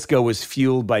pivot to disco was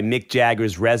fueled by Mick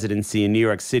Jagger's residency in New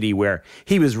York City, where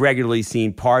he was regularly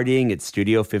seen partying at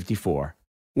Studio 54.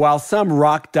 While some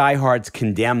rock diehards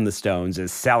condemned the Stones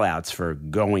as sellouts for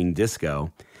going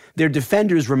disco, their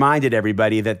defenders reminded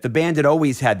everybody that the band had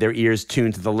always had their ears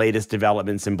tuned to the latest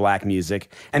developments in black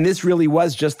music, and this really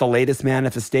was just the latest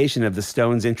manifestation of the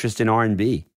Stones' interest in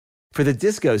R&B. For the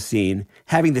disco scene,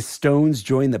 having the Stones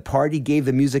join the party gave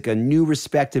the music a new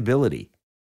respectability.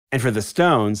 And for the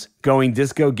Stones, going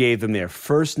disco gave them their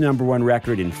first number 1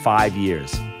 record in 5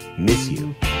 years, Miss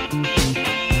You. I've been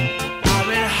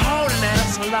holding out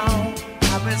so long,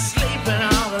 I've been sleeping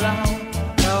all alone,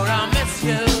 Lord, I miss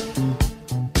you.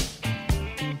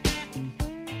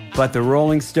 But the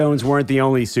Rolling Stones weren't the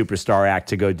only superstar act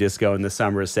to go disco in the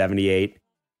summer of '78.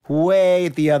 Way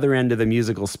at the other end of the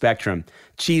musical spectrum,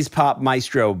 cheese pop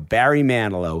maestro Barry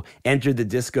Manilow entered the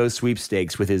disco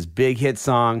sweepstakes with his big hit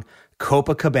song,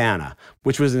 Copacabana,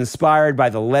 which was inspired by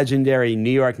the legendary New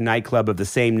York nightclub of the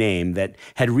same name that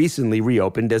had recently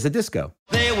reopened as a disco.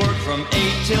 They worked from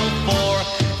 8 till 4,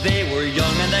 they were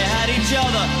young and they had each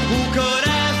other. Who could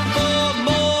ask for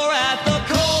more at the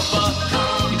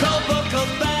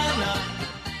Copacabana?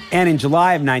 And in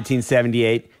July of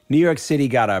 1978, New York City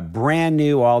got a brand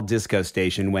new all-disco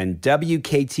station when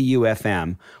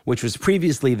WKTU-FM, which was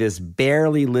previously this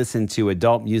barely listened-to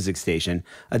adult music station,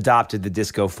 adopted the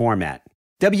disco format.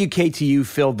 WKTU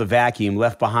filled the vacuum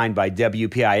left behind by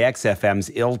WPIX-FM's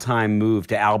ill-timed move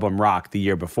to album rock the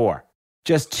year before.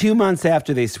 Just 2 months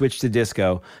after they switched to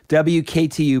disco,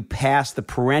 WKTU passed the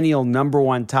perennial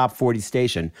 #1 top 40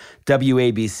 station,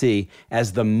 WABC,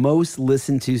 as the most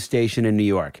listened to station in New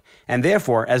York, and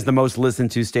therefore as the most listened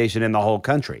to station in the whole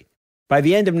country. By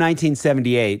the end of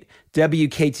 1978,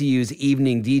 WKTU's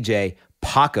evening DJ,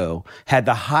 Paco, had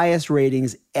the highest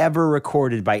ratings ever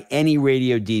recorded by any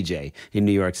radio DJ in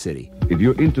New York City. If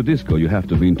you're into disco, you have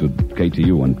to be into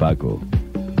KTU and Paco,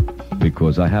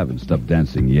 because I haven't stopped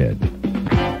dancing yet.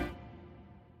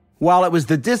 While it was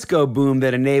the disco boom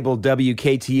that enabled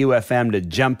WKTU-FM to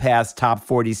jump past top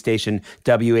 40 station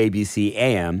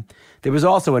WABC-AM, there was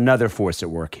also another force at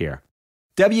work here.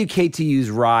 WKTU's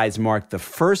rise marked the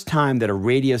first time that a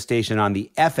radio station on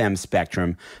the FM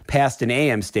spectrum passed an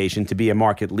AM station to be a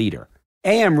market leader.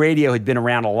 AM radio had been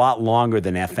around a lot longer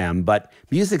than FM, but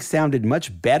music sounded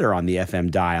much better on the FM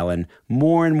dial, and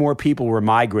more people were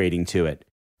migrating to it,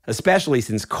 especially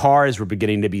since cars were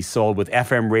beginning to be sold with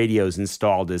FM radios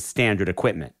installed as standard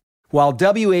equipment. While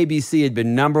WABC had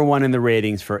been #1 in the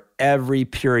ratings for every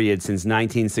period since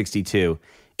 1962,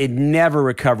 it never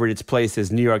recovered its place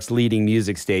as New York's leading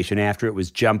music station after it was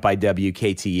jumped by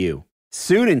WKTU.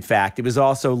 Soon, in fact, it was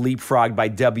also leapfrogged by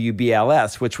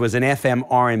WBLS, which was an FM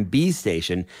R&B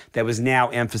station that was now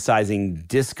emphasizing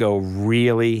disco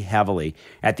really heavily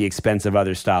at the expense of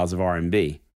other styles of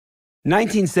R&B.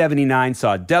 1979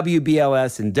 saw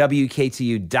WBLS and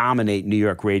WKTU dominate New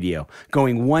York radio,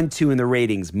 going 1-2 in the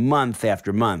ratings month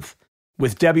after month,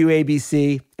 with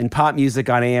WABC and pop music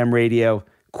on AM radio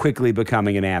quickly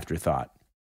becoming an afterthought.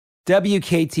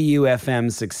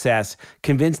 WKTU-FM's success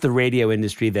convinced the radio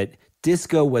industry that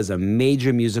disco was a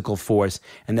major musical force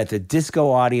and that the disco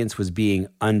audience was being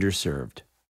underserved.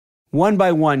 One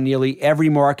by one, nearly every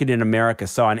market in America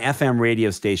saw an FM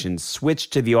radio station switch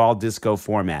to the all-disco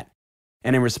format.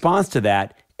 And in response to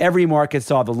that, every market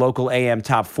saw the local AM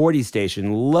Top 40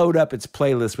 station load up its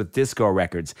playlist with disco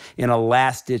records in a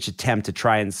last-ditch attempt to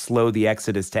try and slow the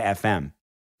exodus to FM.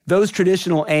 Those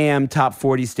traditional AM Top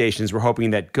 40 stations were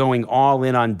hoping that going all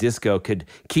in on disco could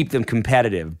keep them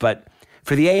competitive, but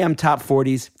for the AM Top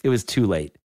 40s, it was too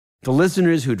late. The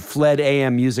listeners who'd fled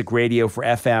AM music radio for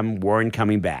FM weren't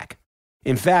coming back.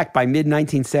 In fact, by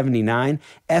mid-1979,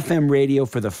 FM radio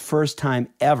for the first time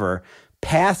ever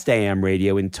passed AM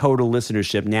radio in total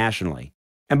listenership nationally.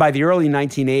 And by the early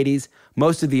 1980s,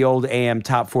 most of the old AM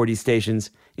Top 40 stations,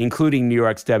 including New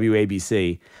York's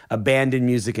WABC, abandoned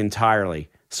music entirely,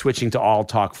 switching to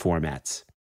all-talk formats.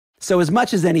 So as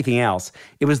much as anything else,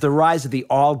 it was the rise of the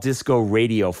all-disco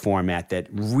radio format that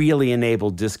really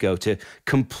enabled disco to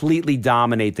completely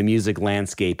dominate the music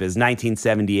landscape as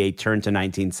 1978 turned to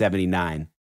 1979,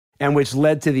 and which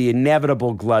led to the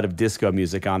inevitable glut of disco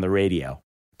music on the radio.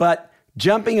 But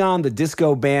jumping on the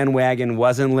disco bandwagon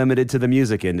wasn't limited to the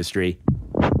music industry.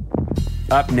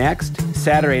 Up next,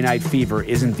 Saturday Night Fever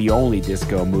isn't the only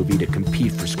disco movie to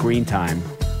compete for screen time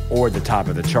or the top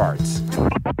of the charts.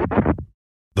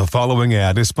 The following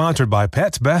ad is sponsored by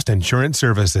Pets Best Insurance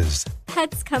Services.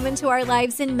 Pets come into our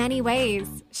lives in many ways.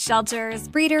 Shelters,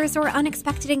 breeders, or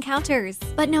unexpected encounters.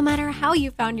 But no matter how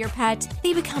you found your pet,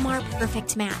 they become our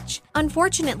perfect match.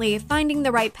 Unfortunately, finding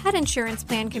the right pet insurance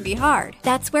plan can be hard.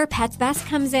 That's where Pets Best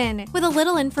comes in. With a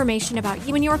little information about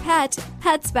you and your pet,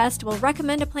 Pets Best will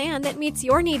recommend a plan that meets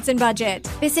your needs and budget.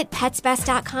 Visit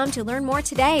PetsBest.com to learn more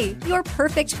today. Your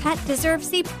perfect pet deserves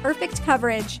the perfect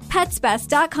coverage.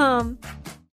 PetsBest.com.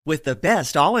 With the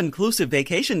best all-inclusive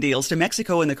vacation deals to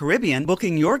Mexico and the Caribbean,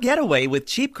 booking your getaway with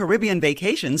Cheap Caribbean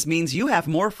Vacations means you have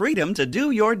more freedom to do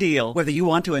your deal. Whether you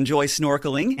want to enjoy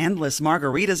snorkeling, endless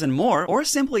margaritas, and more, or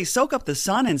simply soak up the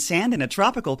sun and sand in a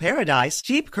tropical paradise,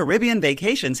 Cheap Caribbean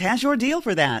Vacations has your deal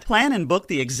for that. Plan and book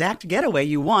the exact getaway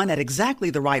you want at exactly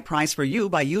the right price for you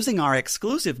by using our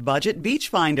exclusive budget Beach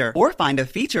Finder, or find a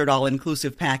featured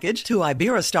all-inclusive package to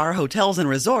Iberostar Hotels and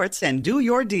Resorts and do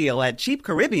your deal at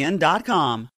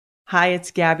cheapcaribbean.com. Hi,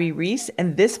 it's Gabby Reese,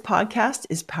 and this podcast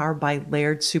is powered by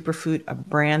Laird Superfood, a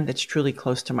brand that's truly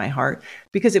close to my heart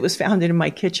because it was founded in my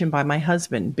kitchen by my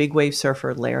husband, big wave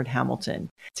surfer Laird Hamilton.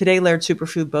 Today, Laird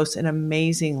Superfood boasts an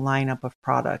amazing lineup of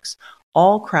products,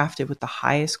 all crafted with the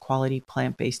highest quality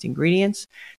plant-based ingredients.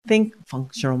 Think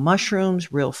functional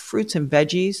mushrooms, real fruits and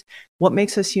veggies. What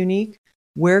makes us unique?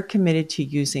 We're committed to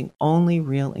using only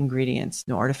real ingredients,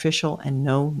 no artificial and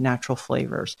no natural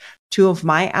flavors. Two of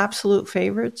my absolute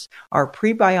favorites are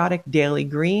prebiotic daily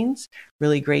greens,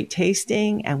 really great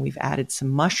tasting, and we've added some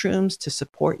mushrooms to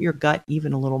support your gut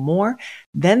even a little more.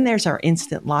 Then there's our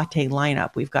instant latte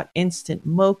lineup. We've got instant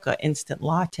mocha, instant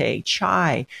latte,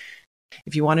 chai.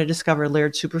 If you want to discover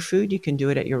Laird Superfood, you can do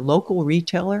it at your local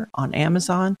retailer on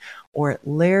Amazon or at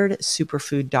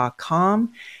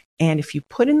lairdsuperfood.com. And if you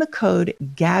put in the code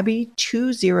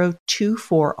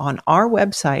Gabby2024 on our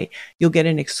website, you'll get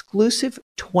an exclusive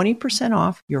 20%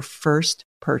 off your first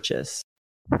purchase.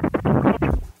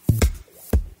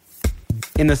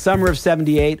 In the summer of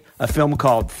 '78, a film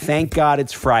called Thank God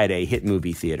It's Friday hit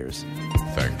movie theaters.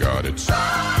 Thank God it's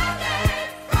Friday.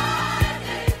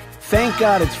 Thank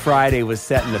God It's Friday was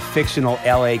set in the fictional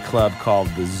LA club called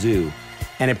The Zoo,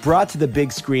 and it brought to the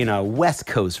big screen a West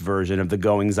Coast version of the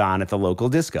goings-on at the local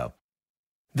disco.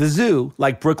 The Zoo,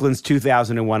 like Brooklyn's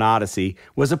 2001 Odyssey,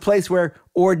 was a place where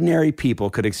ordinary people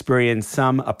could experience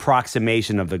some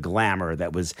approximation of the glamour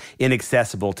that was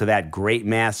inaccessible to that great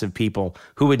mass of people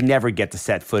who would never get to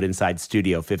set foot inside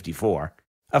Studio 54.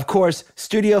 Of course,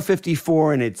 Studio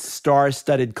 54 and its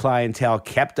star-studded clientele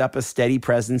kept up a steady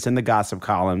presence in the gossip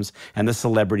columns and the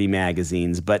celebrity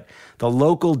magazines, but the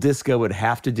local disco would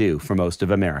have to do for most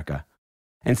of America.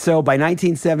 And so by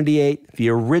 1978, the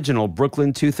original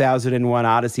Brooklyn 2001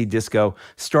 Odyssey Disco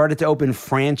started to open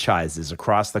franchises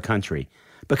across the country,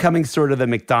 becoming sort of the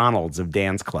McDonald's of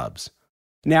dance clubs.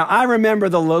 Now, I remember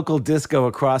the local disco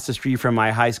across the street from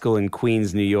my high school in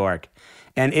Queens, New York,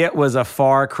 and it was a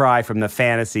far cry from the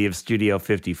fantasy of Studio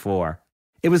 54.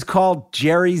 It was called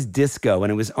Jerry's Disco,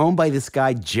 and it was owned by this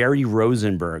guy, Jerry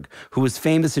Rosenberg, who was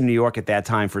famous in New York at that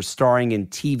time for starring in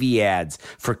TV ads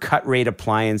for cut-rate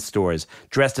appliance stores,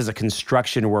 dressed as a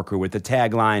construction worker with the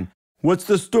tagline, "What's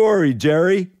the story,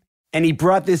 Jerry?" And he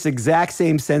brought this exact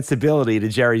same sensibility to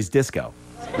Jerry's Disco.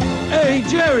 Hey,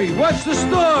 Jerry, what's the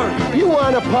story? You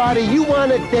want a party, you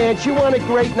want to dance, you want a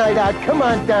great night out, come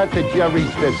on down to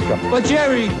Jerry's Disco. But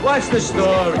Jerry, what's the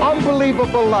story?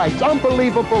 Unbelievable lights,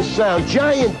 unbelievable sound,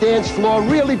 giant dance floor,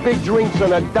 really big drinks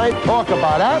and a dime. Talk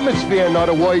about atmosphere, in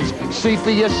other words, see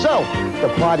for yourself. The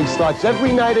party starts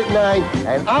every night at 9,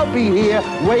 and I'll be here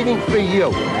waiting for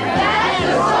you. That's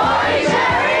the story,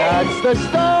 Jerry! That's the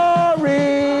story!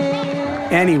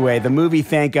 Anyway, the movie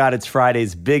Thank God It's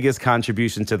Friday's biggest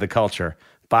contribution to the culture,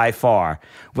 by far,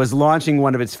 was launching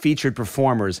one of its featured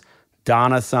performers,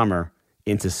 Donna Summer,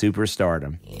 into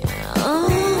superstardom.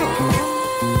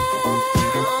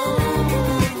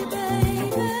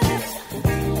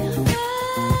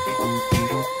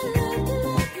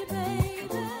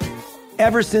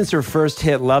 Ever since her first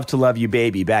hit, Love to Love You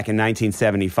Baby, back in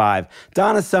 1975,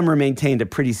 Donna Summer maintained a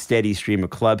pretty steady stream of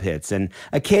club hits, and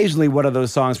occasionally one of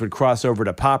those songs would cross over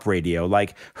to pop radio,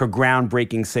 like her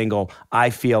groundbreaking single, I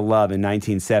Feel Love, in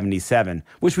 1977,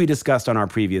 which we discussed on our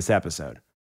previous episode.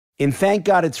 In Thank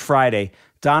God It's Friday,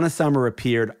 Donna Summer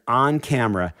appeared on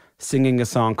camera singing a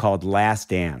song called Last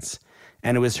Dance.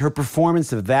 And it was her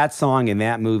performance of that song in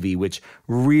that movie which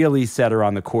really set her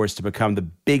on the course to become the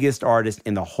biggest artist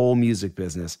in the whole music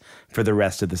business for the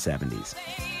rest of the 70s.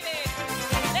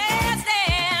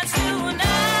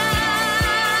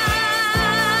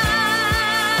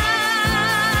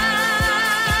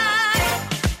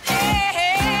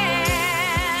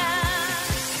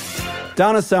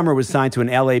 Donna Summer was signed to an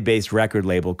LA-based record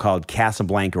label called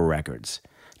Casablanca Records.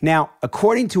 Now,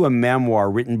 according to a memoir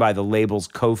written by the label's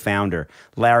co-founder,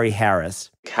 Larry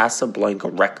Harris, Casablanca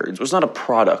Records was not a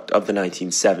product of the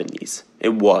 1970s.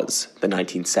 It was the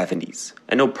 1970s.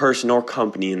 And no person or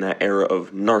company in that era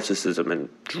of narcissism and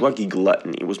druggy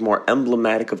gluttony was more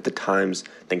emblematic of the times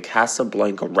than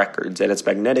Casablanca Records and its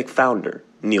magnetic founder,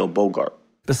 Neil Bogart.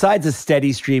 Besides a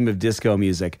steady stream of disco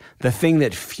music, the thing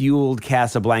that fueled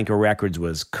Casablanca Records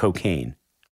was cocaine.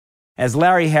 As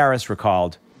Larry Harris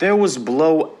recalled, there was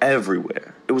blow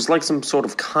everywhere. It was like some sort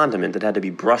of condiment that had to be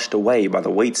brushed away by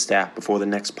the waitstaff before the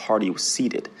next party was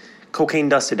seated. Cocaine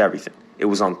dusted everything. It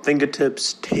was on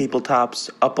fingertips,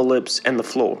 tabletops, upper lips, and the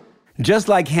floor. Just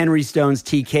like Henry Stone's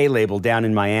TK label down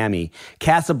in Miami,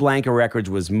 Casablanca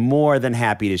Records was more than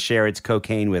happy to share its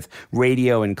cocaine with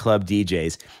radio and club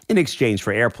DJs in exchange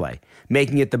for airplay,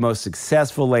 making it the most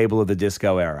successful label of the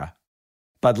disco era.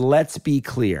 But let's be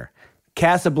clear.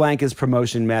 Casablanca's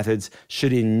promotion methods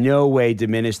should in no way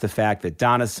diminish the fact that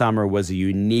Donna Summer was a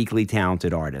uniquely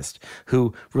talented artist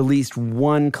who released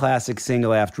one classic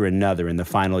single after another in the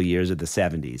final years of the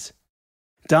 70s.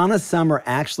 Donna Summer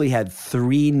actually had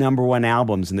 3 #1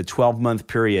 albums in the 12-month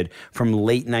period from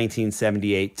late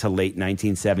 1978 to late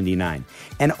 1979,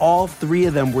 and all 3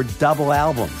 of them were double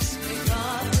albums.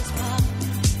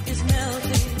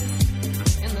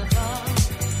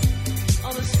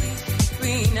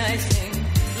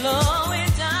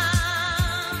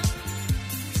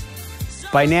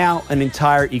 By now, an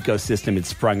entire ecosystem had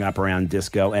sprung up around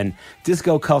disco, and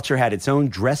disco culture had its own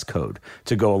dress code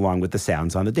to go along with the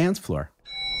sounds on the dance floor.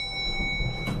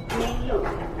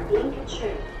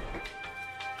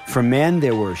 For men,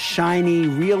 there were shiny,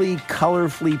 really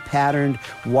colorfully patterned,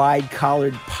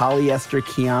 wide-collared polyester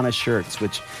Kiana shirts,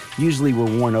 which usually were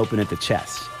worn open at the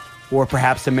chest. Or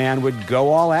perhaps a man would go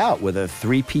all out with a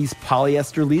three-piece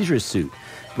polyester leisure suit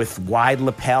with wide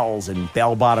lapels and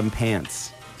bell-bottom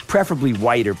pants, preferably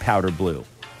white or powder blue.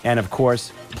 And of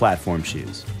course, platform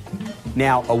shoes.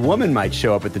 Now, a woman might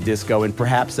show up at the disco in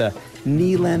perhaps a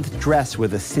knee-length dress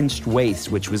with a cinched waist,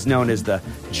 which was known as the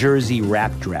Jersey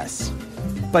wrap dress.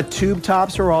 But tube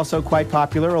tops are also quite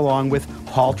popular, along with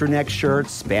halter neck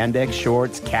shirts, spandex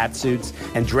shorts, catsuits,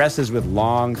 and dresses with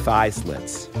long thigh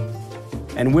slits.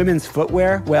 And women's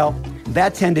footwear, well,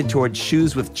 that tended towards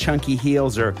shoes with chunky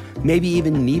heels or maybe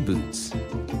even knee boots.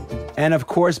 And of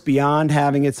course, beyond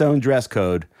having its own dress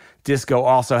code, disco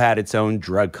also had its own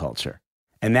drug culture.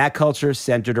 And that culture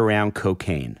centered around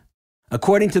cocaine.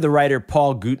 According to the writer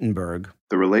Paul Gutenberg,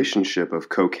 the relationship of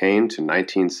cocaine to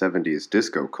 1970s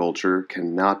disco culture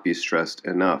cannot be stressed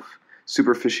enough.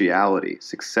 Superficiality,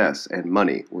 success, and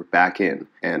money were back in,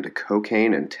 and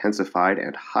cocaine intensified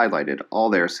and highlighted all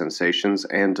their sensations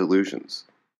and delusions.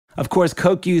 Of course,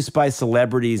 coke use by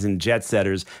celebrities and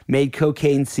jet-setters made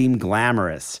cocaine seem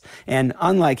glamorous. And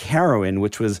unlike heroin,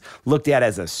 which was looked at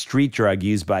as a street drug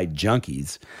used by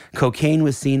junkies, cocaine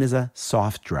was seen as a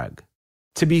soft drug.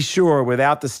 To be sure,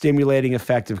 without the stimulating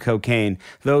effect of cocaine,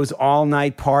 those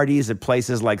all-night parties at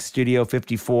places like Studio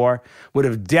 54 would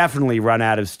have definitely run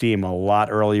out of steam a lot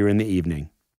earlier in the evening.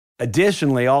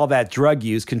 Additionally, all that drug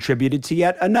use contributed to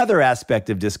yet another aspect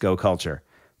of disco culture: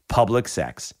 public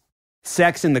sex.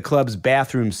 Sex in the club's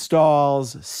bathroom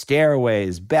stalls,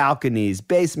 stairways, balconies,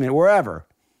 basement, wherever.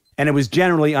 And it was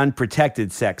generally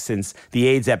unprotected sex since the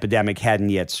AIDS epidemic hadn't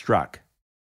yet struck.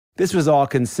 This was all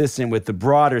consistent with the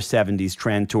broader 70s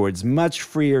trend towards much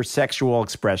freer sexual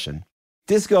expression.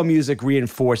 Disco music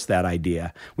reinforced that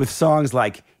idea with songs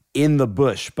like In the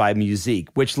Bush by Musique,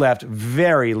 which left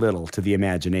very little to the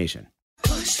imagination.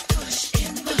 Push, push,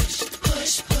 in the bush,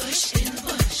 push, push, in the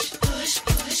bush, push,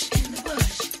 push, in the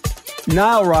bush.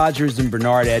 Nile Rodgers and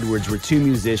Bernard Edwards were two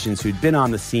musicians who'd been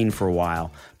on the scene for a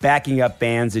while, backing up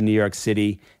bands in New York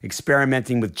City,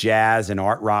 experimenting with jazz and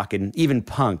art rock and even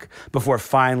punk before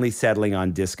finally settling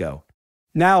on disco.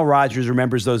 Nile Rodgers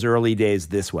remembers those early days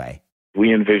this way.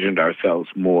 We envisioned ourselves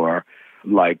more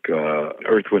like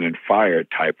Earth, Wind & Fire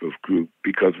type of group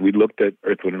because we looked at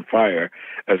Earth, Wind & Fire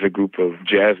as a group of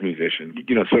jazz musicians,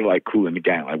 sort of like Kool and the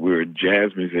Gang. Like we were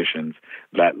jazz musicians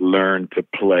that learned to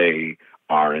play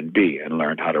R&B and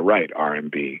learned how to write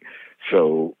R&B.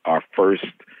 So our first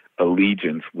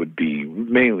allegiance would be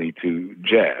mainly to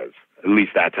jazz. At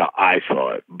least that's how I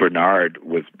saw it. Bernard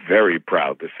was very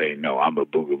proud to say, no, I'm a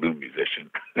boogaloo musician.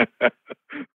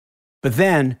 But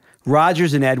then,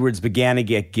 Rodgers and Edwards began to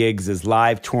get gigs as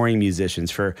live touring musicians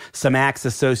for some acts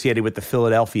associated with the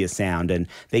Philadelphia sound, and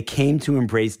they came to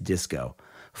embrace disco,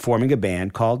 forming a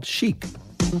band called Chic.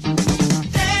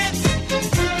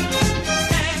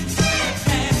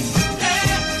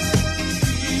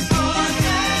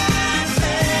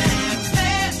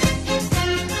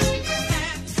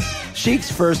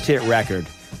 Chic's first hit record,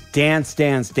 Dance,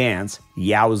 Dance, Dance,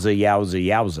 Yowza, Yowza,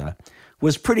 Yowza,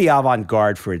 was pretty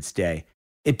avant-garde for its day.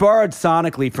 It borrowed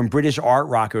sonically from British art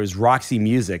rockers Roxy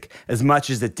Music as much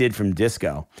as it did from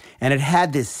disco, and it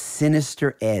had this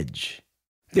sinister edge.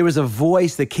 There was a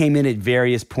voice that came in at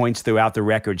various points throughout the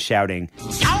record shouting,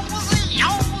 Yowza,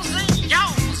 Yowza,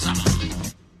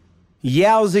 Yowza.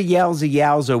 Yowza, Yowza,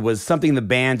 Yowza was something the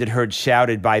band had heard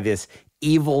shouted by this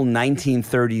evil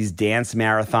 1930s dance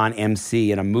marathon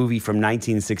MC in a movie from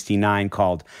 1969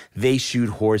 called They Shoot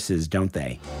Horses, Don't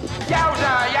They?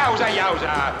 Yowza, yowza,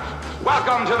 yowza.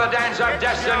 Welcome to the Dance of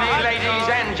Destiny, ladies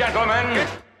and gentlemen.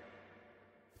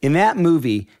 In that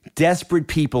movie, desperate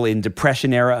people in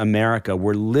Depression-era America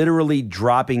were literally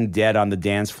dropping dead on the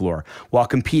dance floor while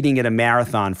competing in a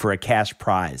marathon for a cash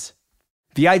prize.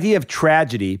 The idea of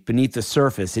tragedy beneath the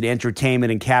surface in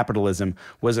entertainment and capitalism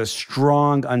was a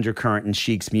strong undercurrent in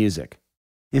Chic's music.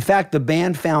 In fact, the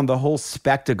band found the whole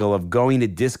spectacle of going to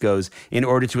discos in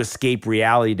order to escape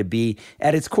reality to be,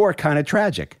 at its core, kind of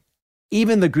tragic.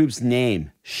 Even the group's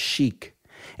name, Chic,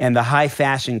 and the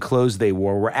high-fashion clothes they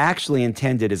wore were actually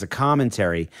intended as a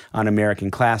commentary on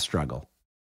American class struggle.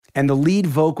 And the lead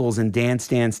vocals in Dance,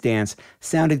 Dance, Dance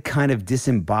sounded kind of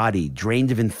disembodied,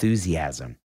 drained of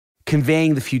enthusiasm,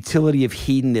 conveying the futility of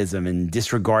hedonism and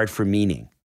disregard for meaning.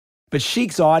 But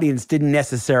Chic's audience didn't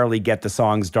necessarily get the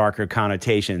song's darker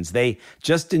connotations. They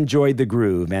just enjoyed the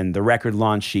groove, and the record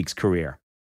launched Chic's career.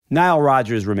 Nile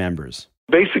Rodgers remembers.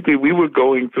 Basically, we were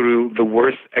going through the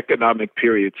worst economic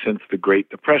period since the Great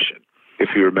Depression. if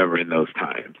you remember in those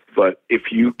times. But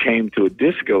if you came to a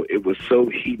disco, it was so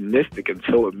hedonistic and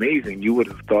so amazing, you would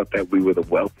have thought that we were the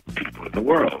wealthiest people in the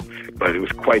world. But it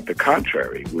was quite the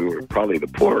contrary. We were probably the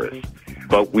poorest.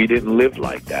 But we didn't live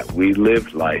like that. We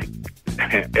lived like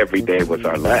every day was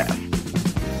our last.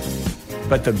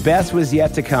 But the best was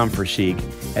yet to come for Chic,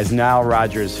 as Nile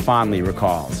Rodgers fondly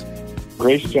recalls.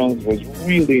 Grace Jones was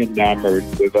really enamored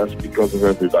with us because of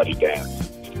Everybody Dance.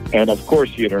 And of course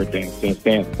she had heard Dance, Dance,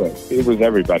 Dance, but it was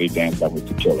Everybody Dance that was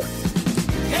the killer.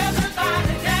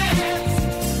 Everybody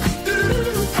dance.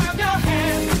 Ooh, clap your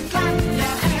hands, clap your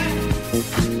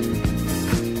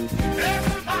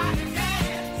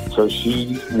hands. So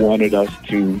she wanted us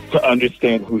to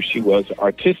understand who she was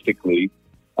artistically,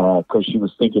 because she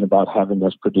was thinking about having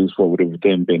us produce what would have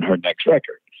then been her next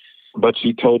record. But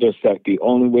she told us that the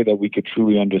only way that we could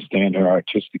truly understand her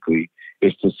artistically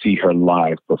is to see her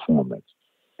live performance.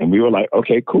 And we were like,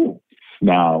 okay, cool.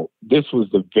 Now, this was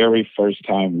the very first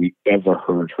time we ever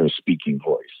heard her speaking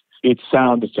voice. It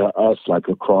sounded to us like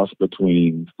a cross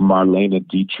between Marlene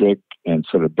Dietrich and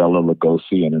sort of Bela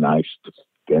Lugosi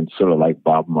and sort of like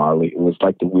Bob Marley. It was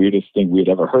like the weirdest thing we had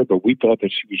ever heard, but we thought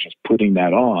that she was just putting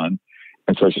that on.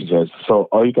 And so she says, so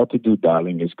all you got to do,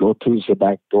 darling, is go to the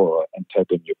back door and tell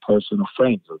them you're personal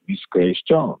friends with Miss Grace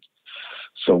Jones.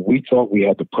 So we thought we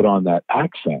had to put on that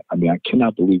accent. I mean, I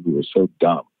cannot believe we were so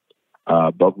dumb.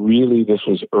 But really, this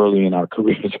was early in our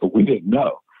career, so we didn't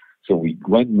know. So we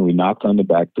went and we knocked on the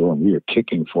back door, and we were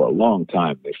kicking for a long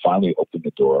time. They finally opened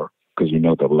the door because,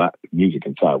 the music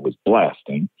inside was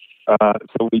blasting.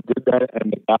 So we did that,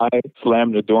 and the guy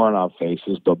slammed the door in our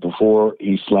faces. But before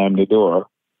he slammed the door,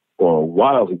 or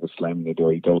while he was slamming the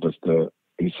door, he told us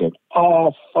he said,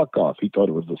 oh, fuck off. He thought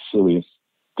it was the silliest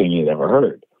thing he'd ever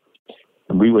heard.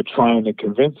 And we were trying to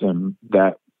convince him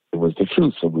that it was the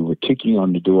truth. So we were kicking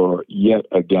on the door yet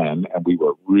again, and we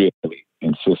were really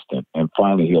insistent. And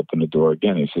finally, he opened the door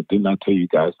again. He said, didn't I tell you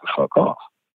guys to fuck off?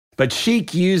 But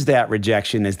Chic used that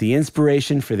rejection as the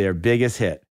inspiration for their biggest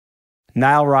hit.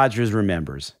 Nile Rodgers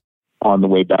remembers. On the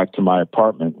way back to my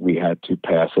apartment, we had to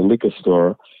pass a liquor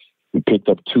store. We picked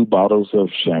up 2 bottles of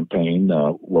champagne,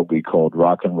 what we called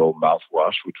rock and roll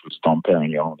mouthwash, which was Dom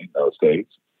Perignon in those days.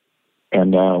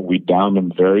 And we downed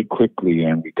them very quickly,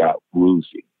 and we got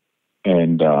woozy.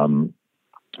 And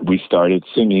we started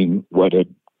singing what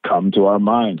had come to our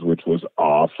minds, which was,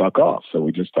 aw, fuck off. So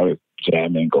we just started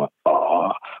jamming, going,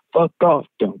 aw, fuck off,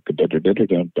 don't,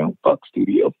 fuck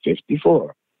Studio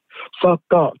 54. Fuck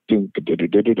off, and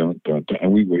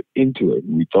we were into it.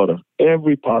 And we thought of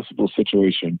every possible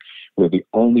situation where the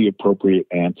only appropriate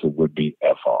answer would be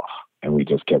F off. And we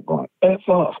just kept going, F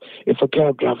off. If a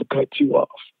cab driver cuts you off,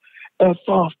 F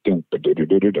off, and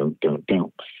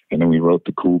then we wrote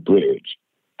the Cool Bridge.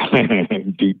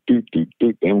 And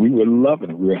we were loving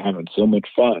it. We were having so much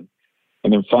fun.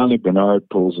 And then finally Bernard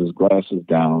pulls his glasses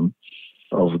down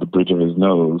over the bridge of his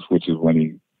nose, which is when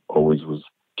he always was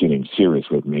getting serious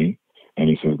with me. And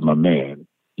he says, my man,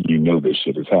 you know this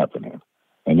shit is happening.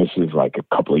 And this is like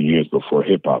a couple of years before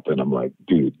hip hop. And I'm like,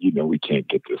 dude, we can't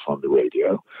get this on the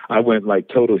radio. I went like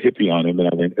total hippie on him. And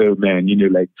I went, oh man,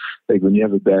 like when you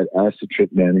have a bad acid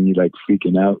trip, man, and you're like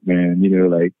freaking out, man,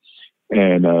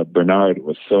 and Bernard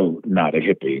was so not a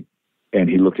hippie. And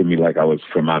he looked at me like I was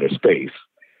from outer space.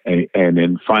 And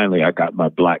then finally I got my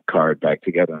black card back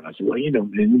together. And I said, well,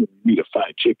 man, you meet a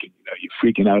fine chick and, you're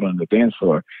freaking out on the dance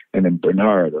floor. And then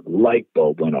Bernard, a light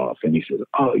bulb went off. And he said,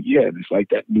 oh, yeah, it's like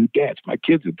that new dance my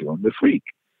kids are doing, the freak.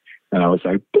 And I was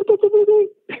like, boo, boo, boo,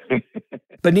 boo.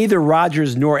 But neither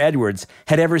Rodgers nor Edwards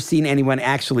had ever seen anyone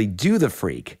actually do the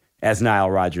freak, as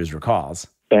Nile Rodgers recalls.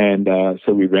 And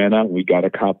so we ran out and we got a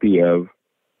copy of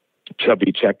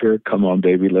Chubby Checker, Come On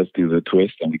Baby, Let's Do the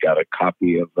Twist. And we got a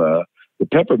copy of the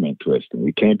Peppermint Twist. And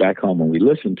we came back home and we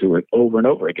listened to it over and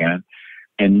over again.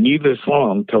 And neither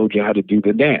song told you how to do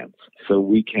the dance. So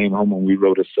we came home and we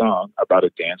wrote a song about a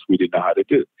dance we didn't know how to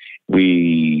do.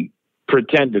 We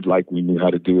pretended like we knew how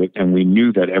to do it. And we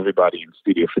knew that everybody in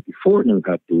Studio 54 knew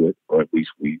how to do it, or at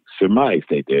least we surmised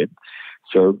they did.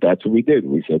 So that's what we did.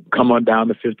 We said, come on down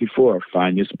to 54,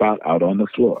 find your spot out on the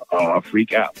floor. Oh,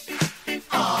 freak out.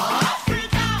 Oh,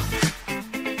 freak out.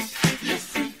 You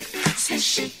freak, says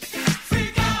she.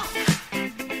 Freak out.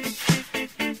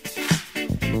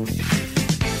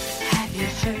 Have you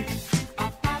heard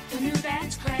about the new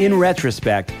dance craze? In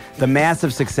retrospect, the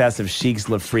massive success of Chic's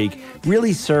Le Freak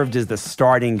really served as the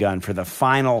starting gun for the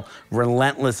final,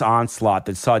 relentless onslaught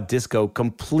that saw disco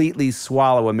completely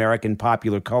swallow American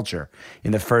popular culture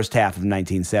in the first half of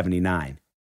 1979.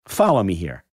 Follow me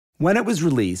here. When it was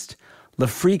released, Le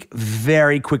Freak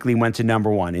very quickly went to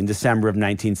number 1 in December of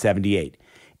 1978.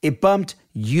 It bumped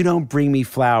You Don't Bring Me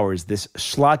Flowers, this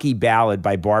schlocky ballad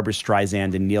by Barbra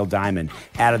Streisand and Neil Diamond,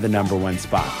 out of the number one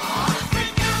spot.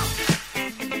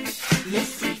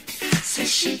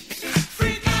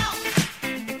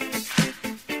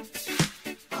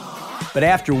 But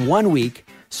after 1 week,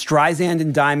 Streisand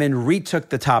and Diamond retook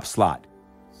the top slot.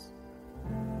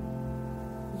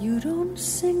 You don't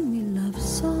sing me love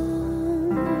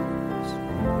songs.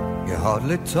 You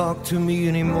hardly talk to me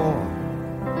anymore.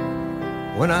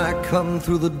 When I come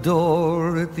through the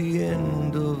door at the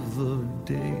end of the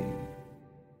day.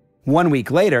 1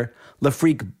 week later, Le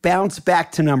Freak bounced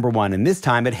back to number one, and this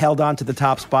time it held on to the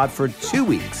top spot for 2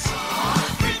 weeks.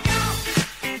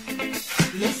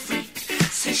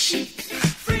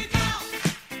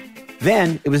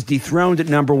 Then it was dethroned at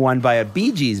number one by a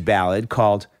Bee Gees ballad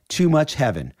called Too Much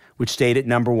Heaven, which stayed at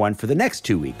number one for the next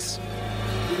 2 weeks.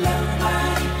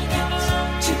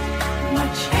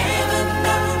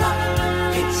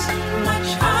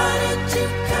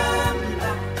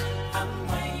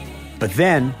 But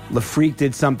then, Le Freak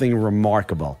did something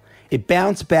remarkable. It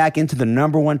bounced back into the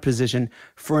number one position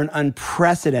for an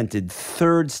unprecedented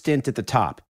third stint at the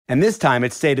top. And this time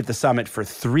it stayed at the summit for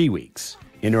 3 weeks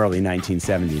in early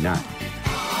 1979.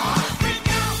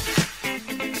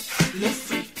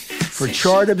 For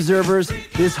chart observers,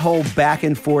 this whole back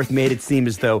and forth made it seem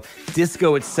as though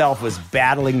disco itself was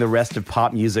battling the rest of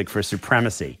pop music for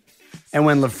supremacy. And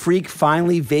when Le Freak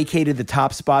finally vacated the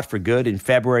top spot for good in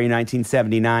February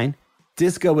 1979,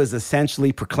 disco was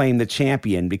essentially proclaimed the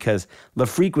champion because Le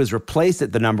Freak was replaced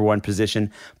at the number one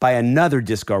position by another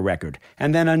disco record,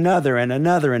 and then another and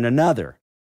another and another.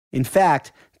 In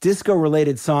fact,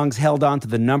 disco-related songs held on to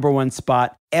the number one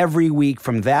spot every week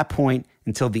from that point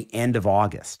until the end of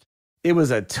August. It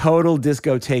was a total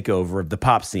disco takeover of the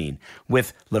pop scene,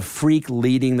 with Le Freak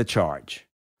leading the charge.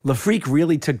 Le Freak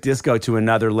really took disco to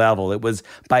another level. It was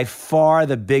by far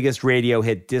the biggest radio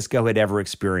hit disco had ever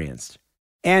experienced.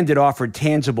 And it offered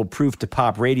tangible proof to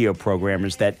pop radio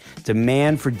programmers that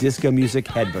demand for disco music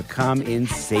had become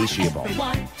insatiable.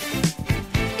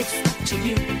 It's up to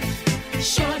you.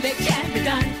 Surely can be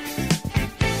done.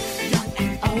 Young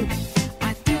and old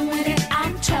are doing it,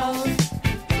 I'm told.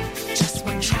 Just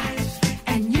one try,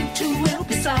 and you too will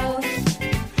be sold.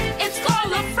 It's called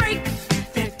Le Freak.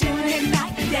 They're doing it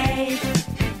night and day.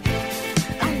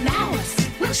 Allow us,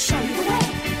 we'll show you the way.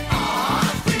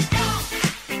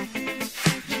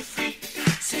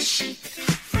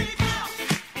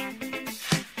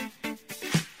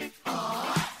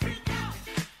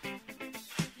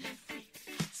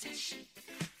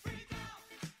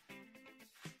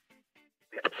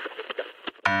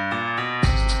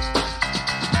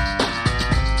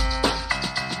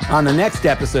 On the next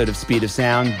episode of Speed of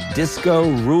Sound, disco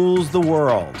rules the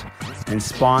world and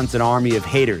spawns an army of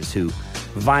haters who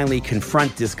violently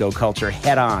confront disco culture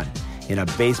head-on in a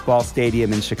baseball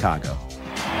stadium in Chicago.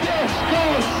 Disco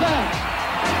Sax!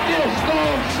 Disco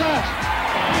Sax!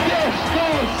 Disco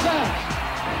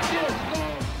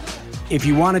Sax! If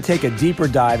you want to take a deeper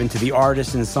dive into the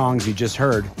artists and songs you just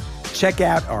heard, check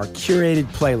out our curated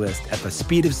playlist at the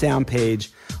Speed of Sound page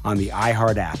on the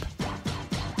iHeart app.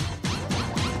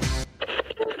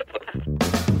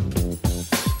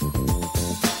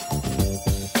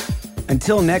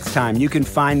 Until next time, you can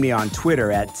find me on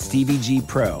Twitter at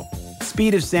StevieGPro.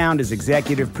 Speed of Sound is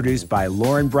executive produced by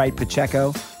Lauren Bright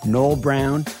Pacheco, Noel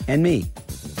Brown, and me.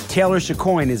 Taylor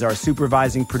Chacoin is our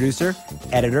supervising producer,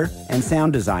 editor, and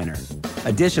sound designer.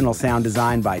 Additional sound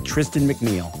design by Tristan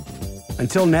McNeil.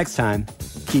 Until next time,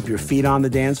 keep your feet on the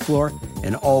dance floor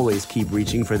and always keep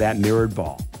reaching for that mirrored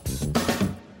ball.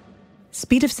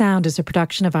 Speed of Sound is a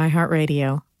production of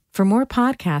iHeartRadio. For more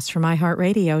podcasts from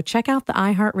iHeartRadio, check out the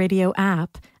iHeartRadio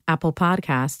app, Apple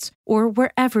Podcasts, or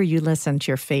wherever you listen to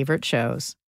your favorite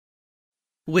shows.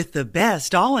 With the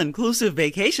best all-inclusive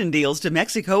vacation deals to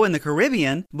Mexico and the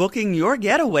Caribbean, booking your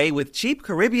getaway with Cheap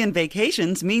Caribbean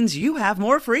Vacations means you have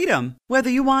more freedom. Whether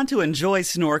you want to enjoy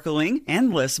snorkeling,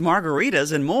 endless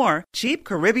margaritas, and more, Cheap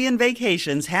Caribbean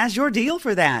Vacations has your deal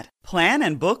for that. Plan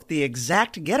and book the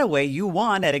exact getaway you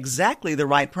want at exactly the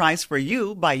right price for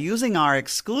you by using our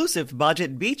exclusive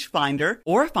budget beach finder,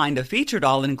 or find a featured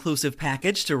all-inclusive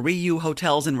package to Riu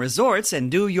Hotels and Resorts and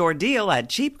do your deal at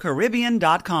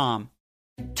cheapcaribbean.com.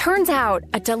 Turns out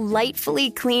a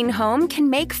delightfully clean home can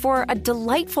make for a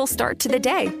delightful start to the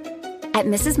day. At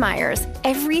Mrs. Meyer's,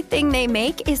 everything they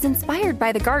make is inspired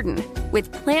by the garden.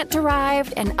 With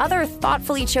plant-derived and other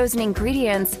thoughtfully chosen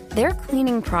ingredients, their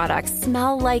cleaning products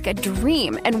smell like a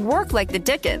dream and work like the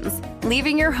Dickens,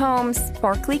 leaving your home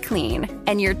sparkly clean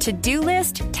and your to-do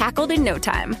list tackled in no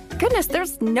time. Goodness,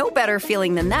 there's no better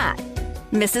feeling than that.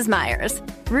 Mrs. Meyer's,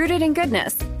 rooted in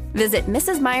goodness, Visit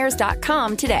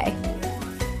mrsmeyers.com today.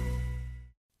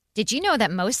 Did you know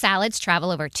that most salads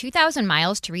travel over 2,000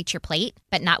 miles to reach your plate?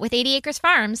 But not with 80 Acres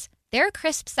Farms. Their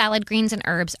crisp salad greens and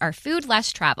herbs are food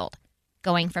less traveled,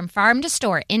 going from farm to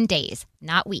store in days,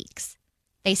 not weeks.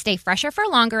 They stay fresher for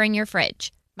longer in your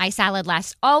fridge. My salad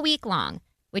lasts all week long,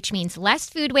 which means less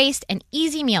food waste and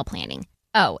easy meal planning.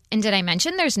 Oh, and did I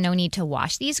mention there's no need to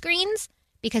wash these greens?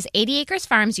 Because 80 Acres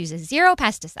Farms uses 0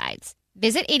 pesticides.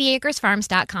 Visit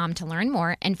 80acresfarms.com to learn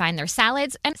more and find their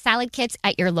salads and salad kits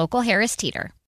at your local Harris Teeter.